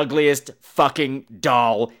 ugliest fucking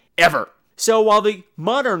doll ever. So while the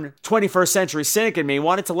modern 21st century cynic in me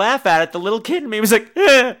wanted to laugh at it, the little kid in me was like,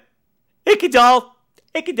 icky doll,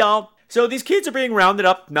 icky doll. So these kids are being rounded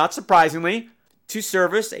up, not surprisingly, to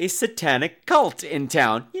service a satanic cult in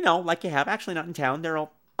town. You know, like you have, actually not in town, they're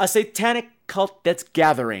all a satanic cult that's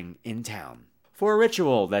gathering in town for a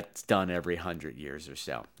ritual that's done every 100 years or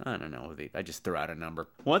so. I don't know. I just threw out a number.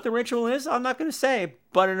 What the ritual is, I'm not going to say,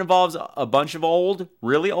 but it involves a bunch of old,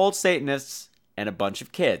 really old Satanists and a bunch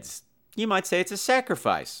of kids. You might say it's a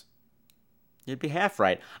sacrifice. You'd be half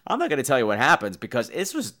right. I'm not going to tell you what happens, because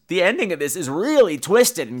the ending of this is really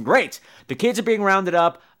twisted and great. The kids are being rounded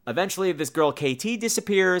up. Eventually, this girl KT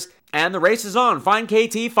disappears, and the race is on. Find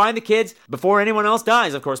KT, find the kids before anyone else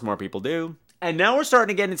dies. Of course, more people do. And now we're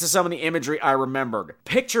starting to get into some of the imagery I remembered.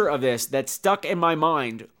 Picture of this that stuck in my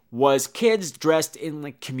mind was kids dressed in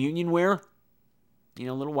like communion wear. You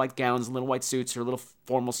know, little white gowns, little white suits, or little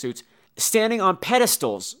formal suits, standing on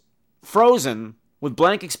pedestals, frozen, with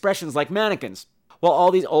blank expressions like mannequins. While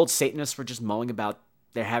all these old Satanists were just mulling about,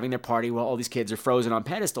 they're having their party while all these kids are frozen on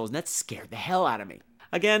pedestals, and that scared the hell out of me.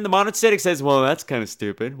 Again, the modern cynic says, well, that's kind of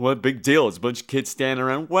stupid. What big deal? It's a bunch of kids standing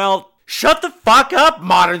around. Well, shut the fuck up,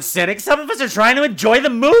 modern cynic. Some of us are trying to enjoy the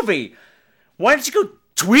movie. Why don't you go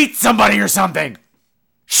tweet somebody or something?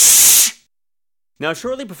 Shh! Now,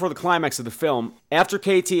 shortly before the climax of the film, after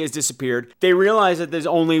KT has disappeared, they realize that there's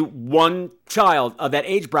only one child of that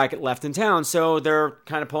age bracket left in town, so they're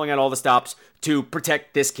kind of pulling out all the stops to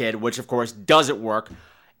protect this kid, which of course doesn't work.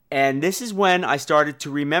 And this is when I started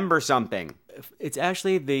to remember something. It's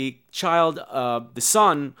actually the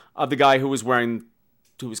son of the guy who was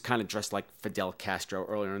kind of dressed like Fidel Castro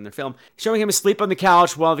earlier in the film, showing him asleep on the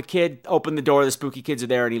couch while the kid opened the door. The spooky kids are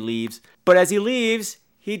there, and he leaves. But as he leaves,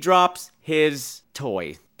 he drops his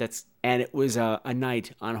toy. And it was a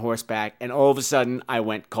knight on horseback, and all of a sudden I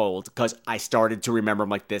went cold, because I started to remember,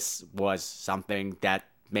 like, this was something that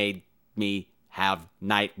made me have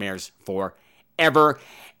nightmares forever.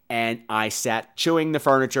 And I sat chewing the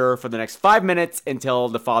furniture for the next 5 minutes until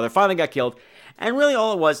the father finally got killed. And really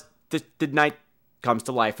all it was, the knight comes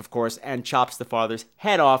to life, of course, and chops the father's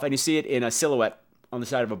head off. And you see it in a silhouette on the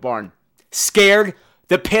side of a barn. Scared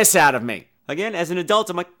the piss out of me. Again, as an adult,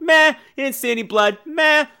 I'm like, meh, you didn't see any blood,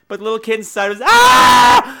 meh. But the little kid inside was,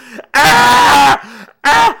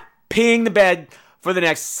 peeing the bed for the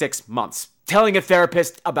next 6 months. Telling a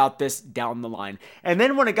therapist about this down the line. And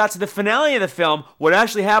then when it got to the finale of the film, what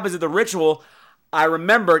actually happens at the ritual, I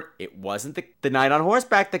remembered it wasn't the knight on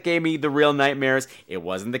horseback that gave me the real nightmares. It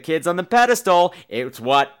wasn't the kids on the pedestal. It's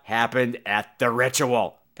what happened at the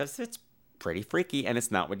ritual. Because pretty freaky, and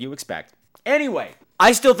it's not what you expect. Anyway,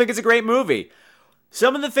 I still think it's a great movie.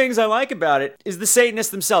 Some of the things I like about it is the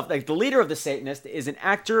Satanist himself. Like, the leader of the Satanist is an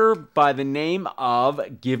actor by the name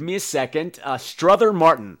of, give me a second, Strother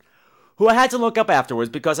Martin, who I had to look up afterwards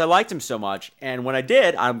because I liked him so much. And when I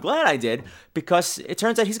did, I'm glad I did, because it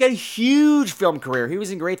turns out he's got a huge film career. He was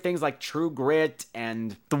in great things like True Grit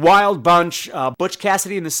and The Wild Bunch, Butch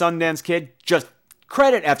Cassidy and the Sundance Kid, just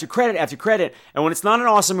credit after credit after credit. And when it's not an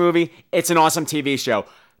awesome movie, it's an awesome TV show.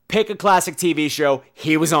 Pick a classic TV show,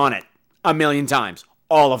 he was on it. 1,000,000 times.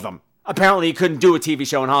 All of them. Apparently he couldn't do a TV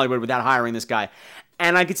show in Hollywood without hiring this guy.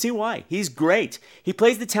 And I could see why. He's great. He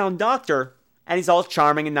plays the town doctor, and he's all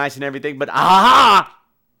charming and nice and everything, but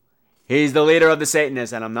he's the leader of the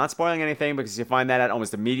Satanists. And I'm not spoiling anything because you find that out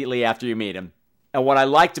almost immediately after you meet him. And what I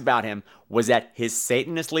liked about him was that his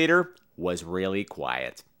Satanist leader was really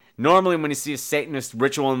quiet. Normally, when you see a Satanist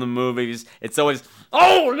ritual in the movies, it's always,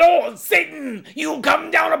 "Oh, Lord Satan, you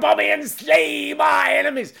come down upon me and slay my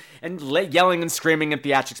enemies," and yelling and screaming and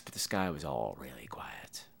theatrics. But this guy was all really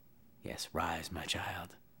quiet. Yes, rise, my child,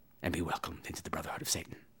 and be welcomed into the Brotherhood of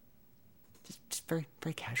Satan. Just very,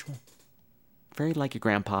 very casual. Very like your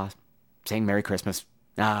grandpa saying Merry Christmas.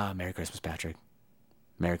 Merry Christmas, Patrick.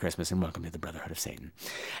 Merry Christmas and welcome to the Brotherhood of Satan.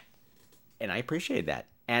 And I appreciate that.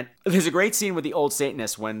 And there's a great scene with the old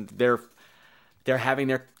Satanists when they're having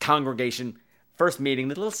their congregation first meeting,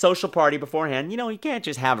 the little social party beforehand. You know, you can't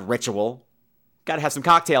just have a ritual. Got to have some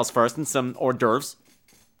cocktails first and some hors d'oeuvres.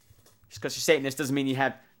 Just because you're Satanist doesn't mean you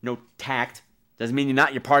have no tact. Doesn't mean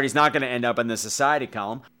your party's not going to end up in the society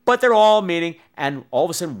column. But they're all meeting, and all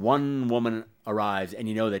of a sudden one woman arrives, and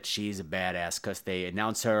you know that she's a badass because they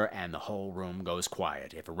announce her, and the whole room goes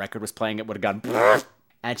quiet. If a record was playing, it would have gone...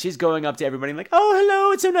 And she's going up to everybody like, "Oh,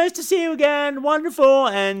 hello, it's so nice to see you again, wonderful."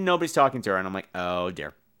 And nobody's talking to her. And I'm like, oh,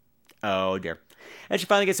 dear. Oh, dear. And she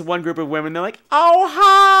finally gets to one group of women. They're like, "Oh,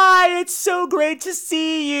 hi, it's so great to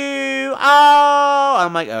see you. Oh."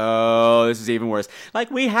 I'm like, oh, this is even worse.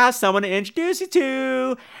 Like, we have someone to introduce you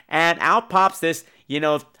to. And out pops this,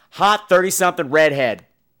 hot 30-something redhead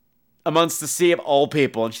amongst the sea of old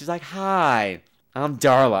people. And she's like, "Hi, I'm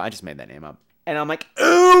Darla." I just made that name up. And I'm like,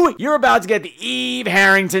 ooh, you're about to get the Eve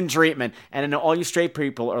Harrington treatment. And then all you straight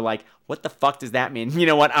people are like, what the fuck does that mean? You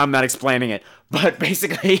know what? I'm not explaining it. But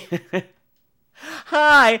basically,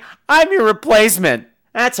 hi, I'm your replacement.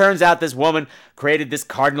 And it turns out this woman created this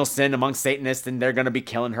cardinal sin among Satanists, and they're going to be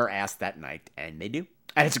killing her ass that night. And they do.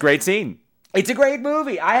 And it's a great scene. It's a great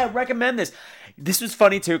movie. I recommend this. This was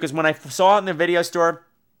funny, too, because when I saw it in the video store,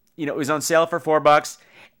 it was on sale for $4.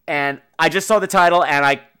 And I just saw the title, and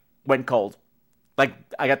I went cold. Like,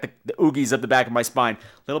 I got the oogies up the back of my spine.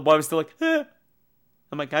 Little boy was still like, eh.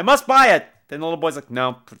 I'm like, I must buy it. Then the little boy's like,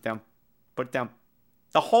 no, put it down. Put it down.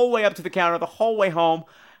 The whole way up to the counter, the whole way home,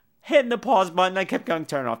 hitting the pause button. I kept going,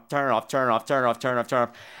 turn off, turn off, turn off, turn off, turn off, turn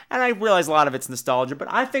off. And I realized a lot of it's nostalgia, but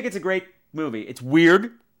I think it's a great movie. It's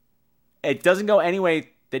weird. It doesn't go any way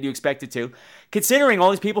that you expect it to. Considering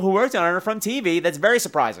all these people who worked on it are from TV, that's very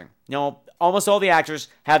surprising. Almost all the actors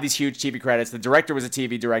have these huge TV credits. The director was a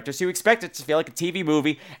TV director, so you expect it to feel like a TV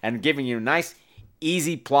movie and giving you a nice,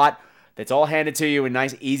 easy plot that's all handed to you in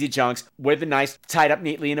nice, easy chunks with a nice, tied up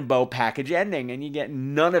neatly in a bow package ending. And you get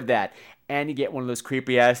none of that. And you get one of those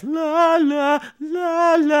creepy-ass la, la,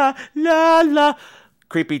 la, la, la, la,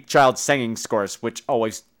 creepy child singing scores, which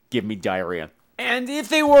always give me diarrhea. And if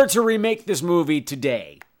they were to remake this movie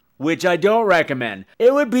today, which I don't recommend,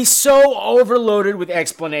 it would be so overloaded with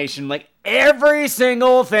explanation. Like, every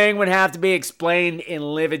single thing would have to be explained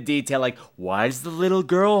in livid detail. Like, why does the little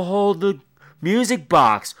girl hold the music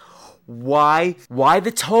box? Why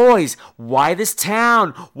the toys? Why this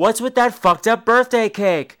town? What's with that fucked up birthday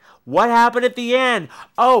cake? What happened at the end?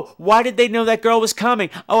 Oh, why did they know that girl was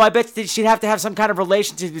coming? Oh, I bet she'd have to have some kind of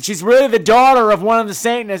relationship. She's really the daughter of one of the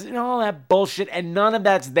Satanists. And all that bullshit, and none of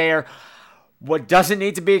that's there. What doesn't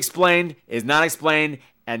need to be explained is not explained,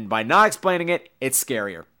 and by not explaining it, it's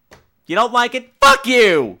scarier. You don't like it? Fuck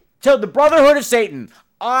you! To the Brotherhood of Satan,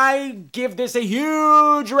 I give this a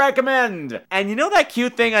huge recommend. And you know that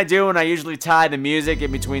cute thing I do when I usually tie the music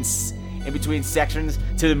in between sections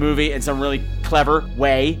to the movie in some really clever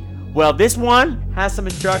way? Well, this one has some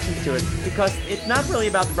instructions to it, because it's not really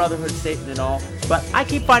about the Brotherhood of Satan at all, but I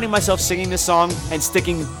keep finding myself singing this song and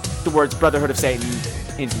sticking the words Brotherhood of Satan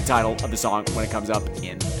into the title of the song when it comes up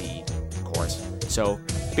in the chorus. So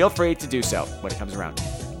feel free to do so when it comes around.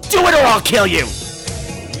 Do it or I'll kill you!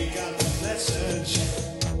 We got the message.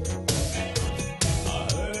 I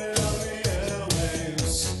heard it on the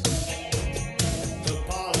airwaves. The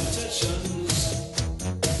politicians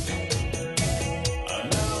are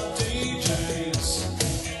now DJs.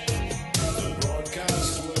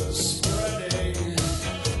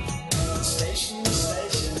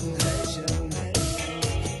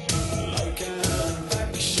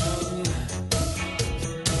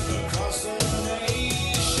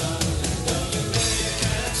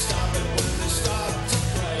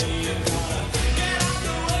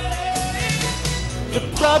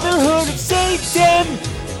 Brotherhood of Satan.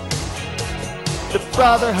 The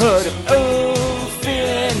Brotherhood of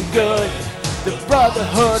feeling good. The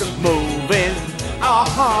Brotherhood of moving.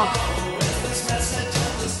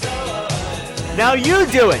 Now you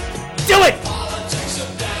do it. Do it.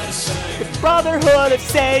 The Brotherhood of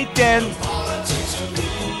Satan.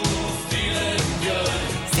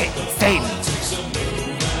 Satan.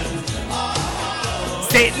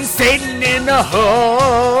 Satan in the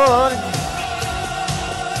hood.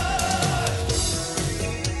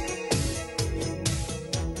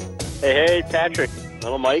 Hey, Patrick.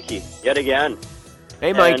 Little Mikey, yet again.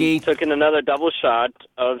 Hey, Mikey. And took in another double shot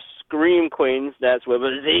of Scream Queens. That's with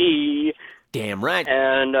a Z. Damn right.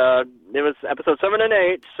 And it was episode 7 and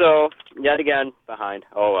 8, so yet again behind.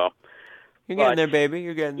 Oh, well. You're getting there, baby.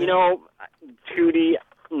 You're getting there. You know, Tootie,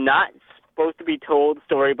 not supposed to be told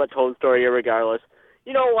story, but told story regardless.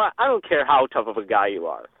 You know what? I don't care how tough of a guy you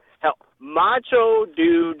are. Hell, macho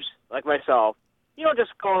dudes like myself, you don't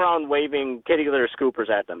just go around waving kitty litter scoopers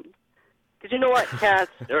at them. Because you know what? Cats,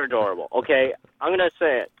 they're adorable, okay? I'm going to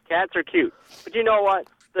say it. Cats are cute. But you know what?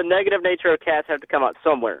 The negative nature of cats have to come out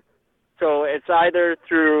somewhere. So it's either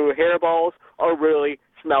through hairballs or really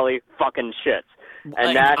smelly fucking shits.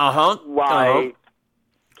 And that's why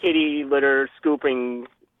kitty litter scooping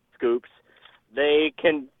scoops, they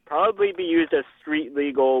can probably be used as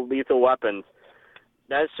street-legal lethal weapons.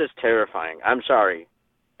 That's just terrifying. I'm sorry.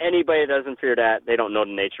 Anybody that doesn't fear that, they don't know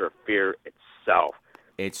the nature of fear itself.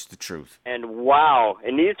 It's the truth. And wow,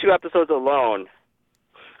 in these 2 episodes alone,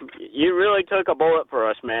 you really took a bullet for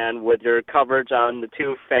us, man, with your coverage on the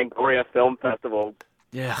 2 Fangoria Film Festival.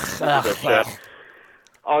 Yeah.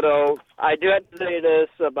 Although, I do have to say this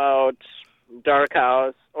about Dark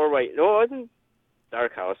House. Or wait, no, it wasn't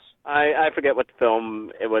Dark House. I forget what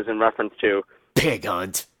film it was in reference to. Pig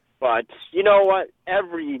Hunt. But you know what?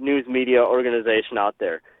 Every news media organization out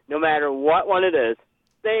there, no matter what one it is,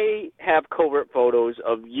 they have covert photos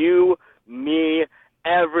of you, me,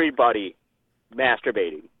 everybody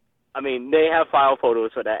masturbating. I mean, they have file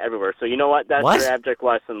photos of that everywhere. So you know what? That's your abject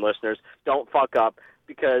lesson, listeners. Don't fuck up,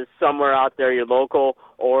 because somewhere out there, your local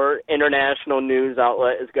or international news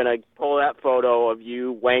outlet is going to pull that photo of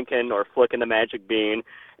you wanking or flicking the magic bean,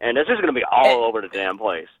 and it's just going to be all over the damn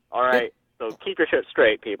place. All right? So keep your shit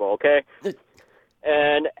straight, people, okay?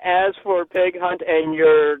 And as for Pig Hunt and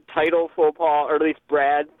your title faux pas, or at least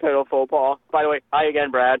Brad's title faux pas, by the way, hi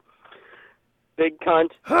again, Brad. Big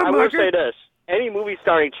cunt. I will say this. Any movie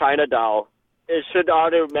starring China Doll, it should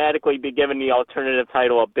automatically be given the alternative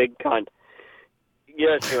title of Big Cunt. You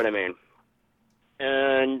guys see what I mean?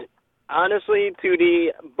 And honestly, to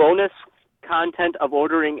the bonus content of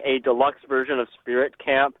ordering a deluxe version of Spirit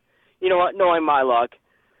Camp, you know what? Knowing my luck,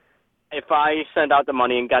 if I send out the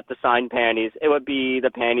money and got the signed panties, it would be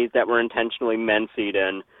the panties that were intentionally men-seed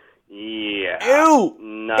in. Yeah. Ew!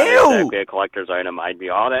 Not exactly a collector's item I'd be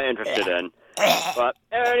all that interested in. But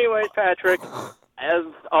anyways, Patrick, as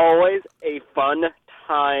always, a fun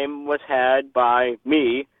time was had by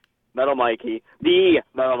me, Metal Mikey, the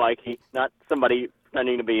Metal Mikey, not somebody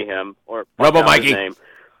pretending to be him or Rebel Mikey. His name.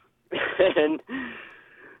 And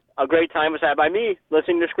a great time was had by me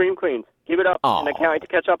listening to Scream Queens. Keep it up, and I can't wait to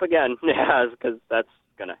catch up again. Yeah, because that's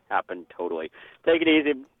going to happen totally. Take it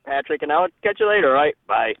easy, Patrick, and I'll catch you later, all right?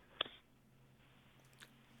 Bye.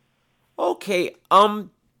 Okay,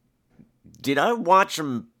 did I watch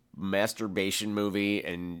a masturbation movie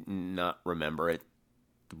and not remember it?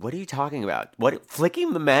 What are you talking about? What,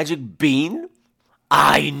 flicking the magic bean?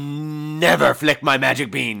 I never flick my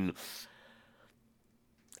magic bean.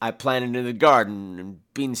 I plant it in the garden, and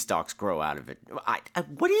beanstalks grow out of it.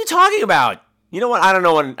 What are you talking about? You know what? I don't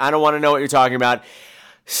know. I don't want to know what you're talking about.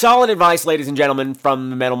 Solid advice, ladies and gentlemen, from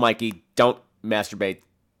the Metal Mikey. Don't masturbate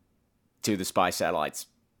to the spy satellites.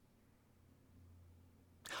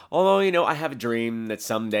 Although, you know, I have a dream that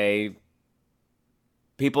someday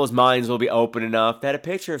people's minds will be open enough that a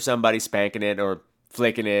picture of somebody spanking it or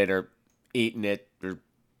flicking it or eating it or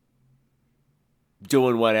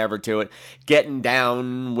doing whatever to it, getting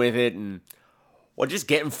down with it, or just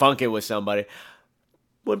getting funky with somebody.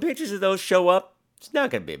 When pictures of those show up, it's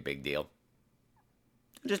not going to be a big deal.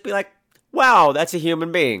 It'll just be like, wow, that's a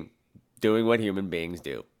human being doing what human beings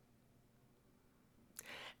do.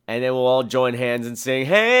 And then we'll all join hands and sing,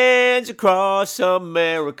 Hands Across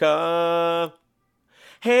America.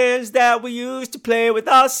 Hands that we used to play with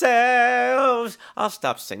ourselves. I'll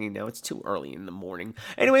stop singing now. It's too early in the morning.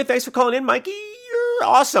 Anyway, thanks for calling in, Mikey. You're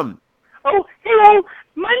awesome. Oh, hello.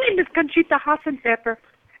 My name is Conchita Hassenpfeffer,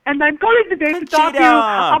 and I'm calling today to talk to you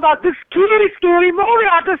about this scary movie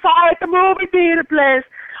I just saw at the movie theater place.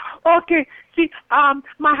 Okay, see,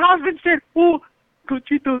 my husband said, oh,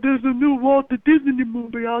 Conchita, there's a new Walt Disney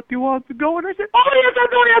movie out. Do you want to go? And I said, oh, yes,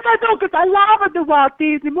 I do, because I love the Walt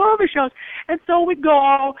Disney movie shows. And so we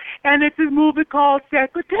go, and it's a movie called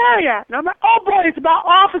Secretariat. And I'm like, oh, boy, it's about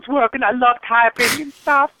office work, and I love typing and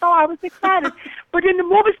stuff, so I was excited. But then the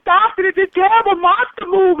movie stops, and it's a terrible monster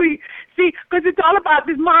movie. See, because it's all about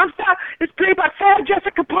this monster. It's played by Sarah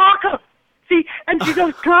Jessica Parker. See, and she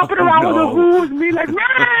goes clomping around with her hooves and me like,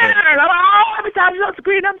 oh, every time she's on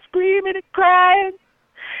screen, I'm screaming and crying.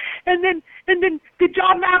 And then the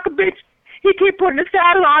John Malkovich, he keep putting a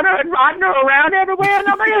saddle on her and riding her around everywhere. And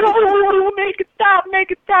I'm like, oh, make it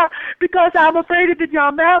stop. Because I'm afraid of the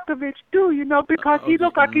John Malkovich, too, you know, because he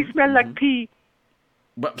look like he smelled like pee.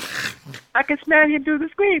 But I can smell him through the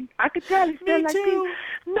screen. I can tell he smells like pee.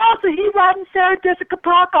 No, so he riding Sarah Jessica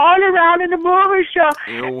Parker all around in the movie show.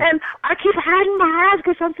 Ew. And I keep hiding my eyes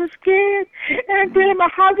because I'm so scared. And then my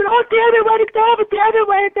husband, oh, Daddy, wait, it's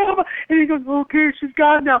over. And he goes, okay, she's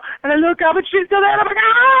gone now. And I look up and she's still there. And I'm like,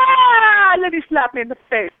 ah! And then he slapped me in the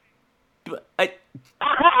face. It's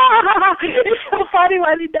so funny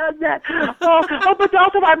when he does that. But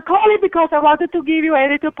also I'm calling because I wanted to give you a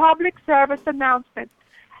little public service announcement.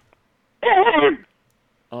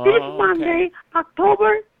 This Monday,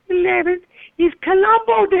 October 11th, is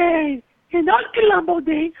Columbo Day. And on Columbo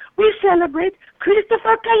Day, we celebrate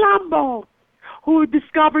Christopher Columbo, who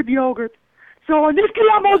discovered yogurt. So on this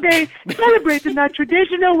Columbo Day, celebrate in that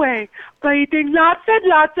traditional way by eating lots and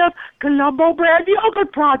lots of Columbo brand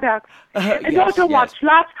yogurt products. And also watch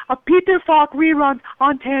lots of Peter Falk reruns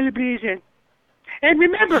on television. And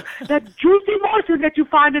remember, that juicy morsel that you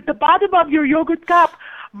find at the bottom of your yogurt cup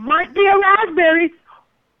might be a raspberry,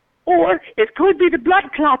 or it could be the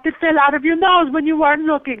blood clot that fell out of your nose when you weren't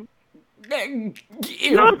looking. No,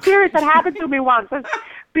 I'm serious. That happened to me once. I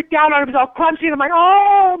bit down on it. It was all crunchy, and I'm like,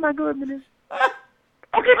 oh, my goodness.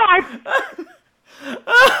 Okay, bye.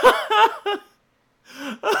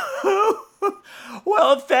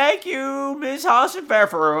 Well, thank you, Ms. Hassenbeer,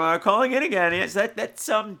 for calling in again. Yes, that's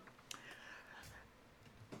a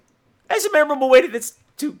memorable way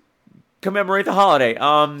to commemorate the holiday.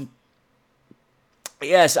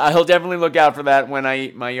 Yes, I'll definitely look out for that when I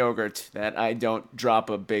eat my yogurt, that I don't drop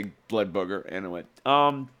a big blood booger into it.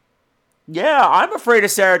 Yeah, I'm afraid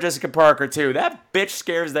of Sarah Jessica Parker, too. That bitch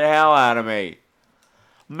scares the hell out of me.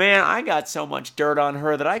 Man, I got so much dirt on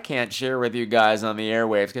her that I can't share with you guys on the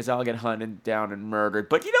airwaves because I'll get hunted down and murdered.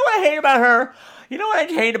 But you know what I hate about her? You know what I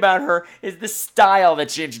hate about her is the style that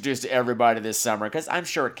she introduced to everybody this summer, because I'm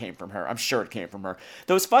sure it came from her.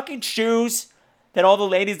 Those fucking shoes that all the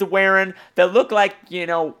ladies are wearing that look like, you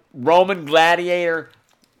know, Roman gladiator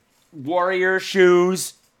warrior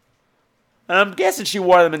shoes. And I'm guessing she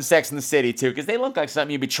wore them in Sex and the City, too, because they look like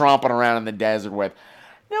something you'd be tromping around in the desert with.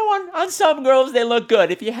 You know, on some girls, they look good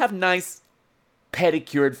if you have nice,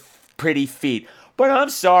 pedicured, pretty feet. But I'm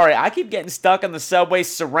sorry, I keep getting stuck on the subway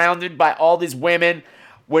surrounded by all these women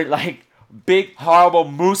with, like, big, horrible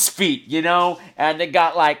moose feet, you know? And they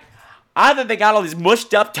got, like, either they got all these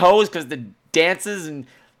mushed up toes because the dances and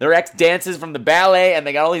their ex-dances from the ballet, and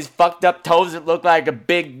they got all these fucked up toes that look like a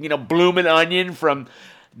big, you know, blooming onion from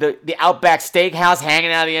the Outback Steakhouse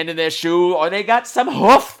hanging out the end of their shoe, or they got some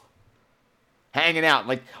hoof hanging out,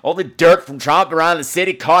 like all the dirt from tromping around the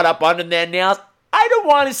city caught up under their nails. I don't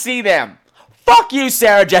want to see them. Fuck you,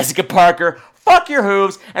 Sarah Jessica Parker. Fuck your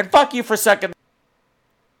hooves, and fuck you for sucking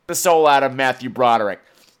the soul out of Matthew Broderick.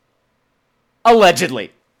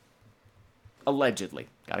 Allegedly.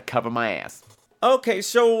 Gotta cover my ass. Okay,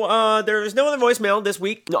 so there's no other voicemail this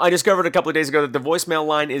week. I discovered a couple of days ago that the voicemail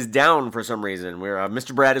line is down for some reason. Where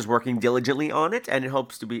Mr. Brad is working diligently on it, and I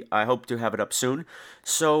hope to have it up soon.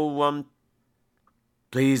 So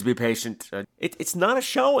please be patient. It's not a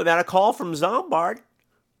show without a call from Zombard.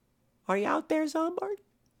 Are you out there, Zombard?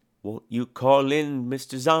 Won't you call in,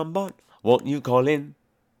 Mr. Zombard? Won't you call in?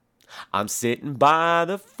 I'm sitting by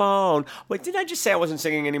the phone. Wait, did I just say I wasn't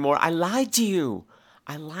singing anymore? I lied to you.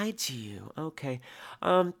 Okay.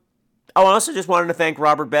 I also just wanted to thank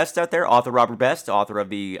Robert Best out there, author Robert Best, author of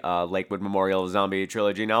the Lakewood Memorial Zombie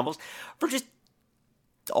Trilogy novels, for just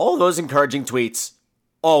all those encouraging tweets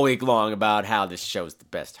all week long about how this show's the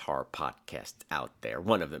best horror podcast out there.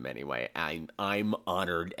 One of them, anyway. I'm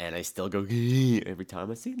honored, and I still go every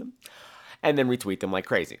time I see them, and then retweet them like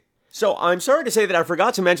crazy. So I'm sorry to say that I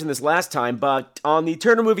forgot to mention this last time, but on the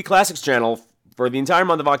Turner Movie Classics channel for the entire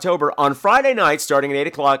month of October, on Friday night, starting at 8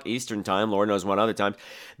 o'clock Eastern Time, Lord knows what other times,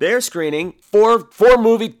 they're screening four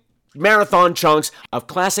movie marathon chunks of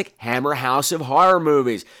classic Hammer House of Horror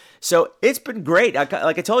movies. So it's been great. Like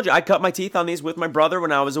I told you, I cut my teeth on these with my brother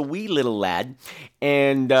when I was a wee little lad.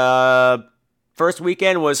 And first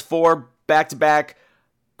weekend was 4 back-to-back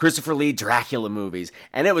Christopher Lee Dracula movies.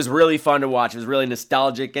 And it was really fun to watch. It was really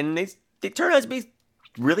nostalgic, and they turned out to be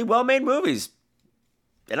really well-made movies.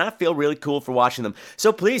 And I feel really cool for watching them.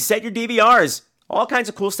 So please, set your DVRs. All kinds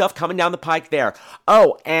of cool stuff coming down the pike there.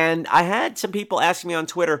 Oh, and I had some people asking me on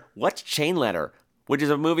Twitter, what's Chain Letter? Which is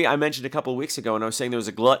a movie I mentioned a couple of weeks ago, and I was saying there was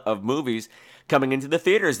a glut of movies coming into the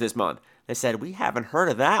theaters this month. They said, we haven't heard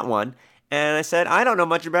of that one. And I said, I don't know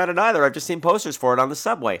much about it either. I've just seen posters for it on the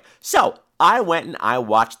subway. So I went and I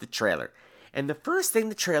watched the trailer. And the first thing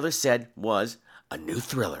the trailer said was, a new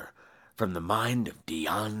thriller from the mind of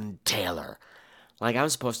Deon Taylor. Like, I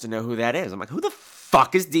was supposed to know who that is. I'm like, who the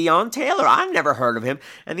fuck is Deon Taylor? I've never heard of him.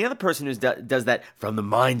 And the other person who does that from the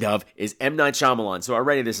mind of is M. Night Shyamalan. So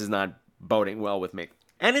already this is not boding well with me.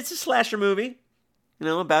 And it's a slasher movie,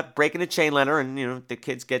 about breaking a chain letter, and, the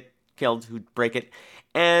kids get killed who break it.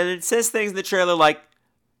 And it says things in the trailer like,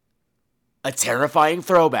 a terrifying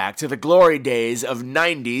throwback to the glory days of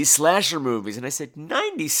 90s slasher movies. And I said,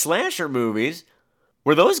 90s slasher movies?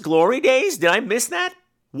 Were those glory days? Did I miss that?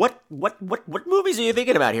 What movies are you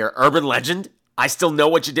thinking about here? Urban Legend? I Still Know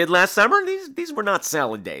What You Did Last Summer? These were not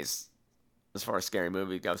salad days, as far as scary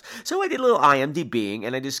movie goes. So I did a little IMDbing,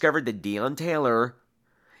 and I discovered that Deon Taylor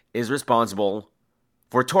is responsible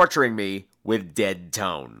for torturing me with Dead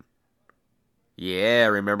Tone. Yeah,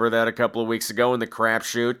 remember that a couple of weeks ago in The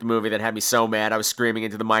Crapshoot, the movie that had me so mad I was screaming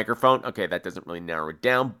into the microphone? Okay, that doesn't really narrow it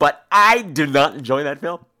down, but I did not enjoy that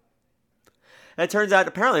film. And it turns out,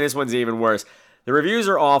 apparently this one's even worse. The reviews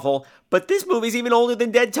are awful, but this movie's even older than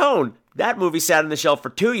Dead Tone. That movie sat on the shelf for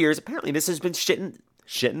 2 years. Apparently this has been shitting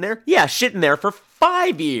there? Yeah, shitting there for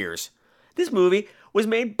 5 years. This movie was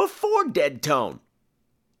made before Dead Tone.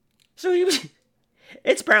 So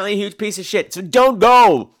it's apparently a huge piece of shit. So don't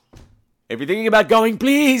go. If you're thinking about going,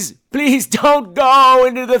 please don't go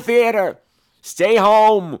into the theater. Stay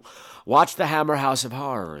home. Watch the Hammer House of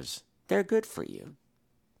Horrors. They're good for you.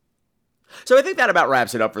 So I think that about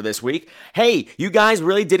wraps it up for this week. Hey, you guys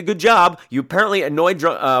really did a good job. You apparently annoyed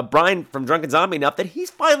Brian from Drunken Zombie enough that he's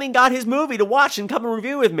finally got his movie to watch and come and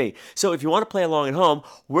review with me. So if you want to play along at home,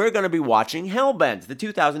 we're going to be watching Hellbent, the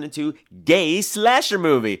 2002 gay slasher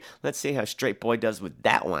movie. Let's see how Straight Boy does with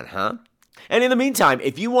that one, huh? And in the meantime,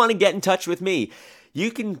 if you want to get in touch with me,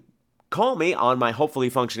 you can call me on my hopefully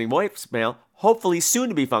functioning voicemail, hopefully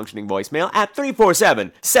soon-to-be-functioning voicemail at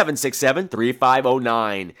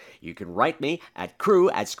 347-767-3509. You can write me at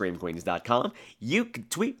crew@screamqueens.com. You can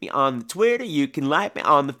tweet me on the Twitter. You can like me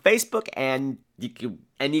on the Facebook, and you can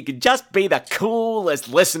just be the coolest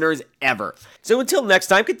listeners ever. So until next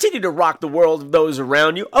time, continue to rock the world of those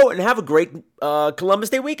around you. Oh, and have a great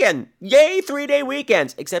Columbus Day weekend. Yay, 3-day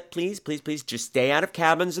weekends. Except please, just stay out of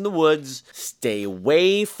cabins in the woods. Stay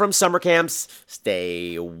away from summer camps.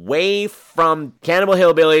 Stay away from cannibal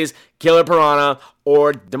hillbillies, killer piranha,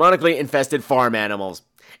 or demonically infested farm animals.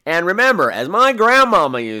 And remember, as my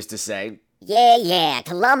grandmama used to say, Yeah,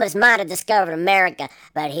 Columbus might have discovered America,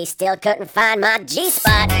 but he still couldn't find my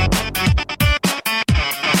G-spot.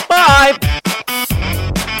 Bye!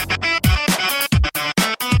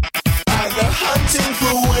 I go hunting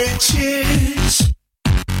for witches.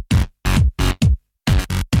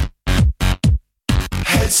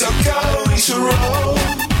 Heads are going to roll.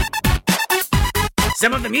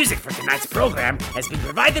 Some of the music for tonight's program has been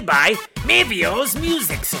provided by Mavio's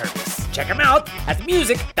Music Service. Check them out at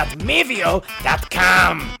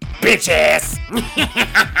music.mavio.com, bitches!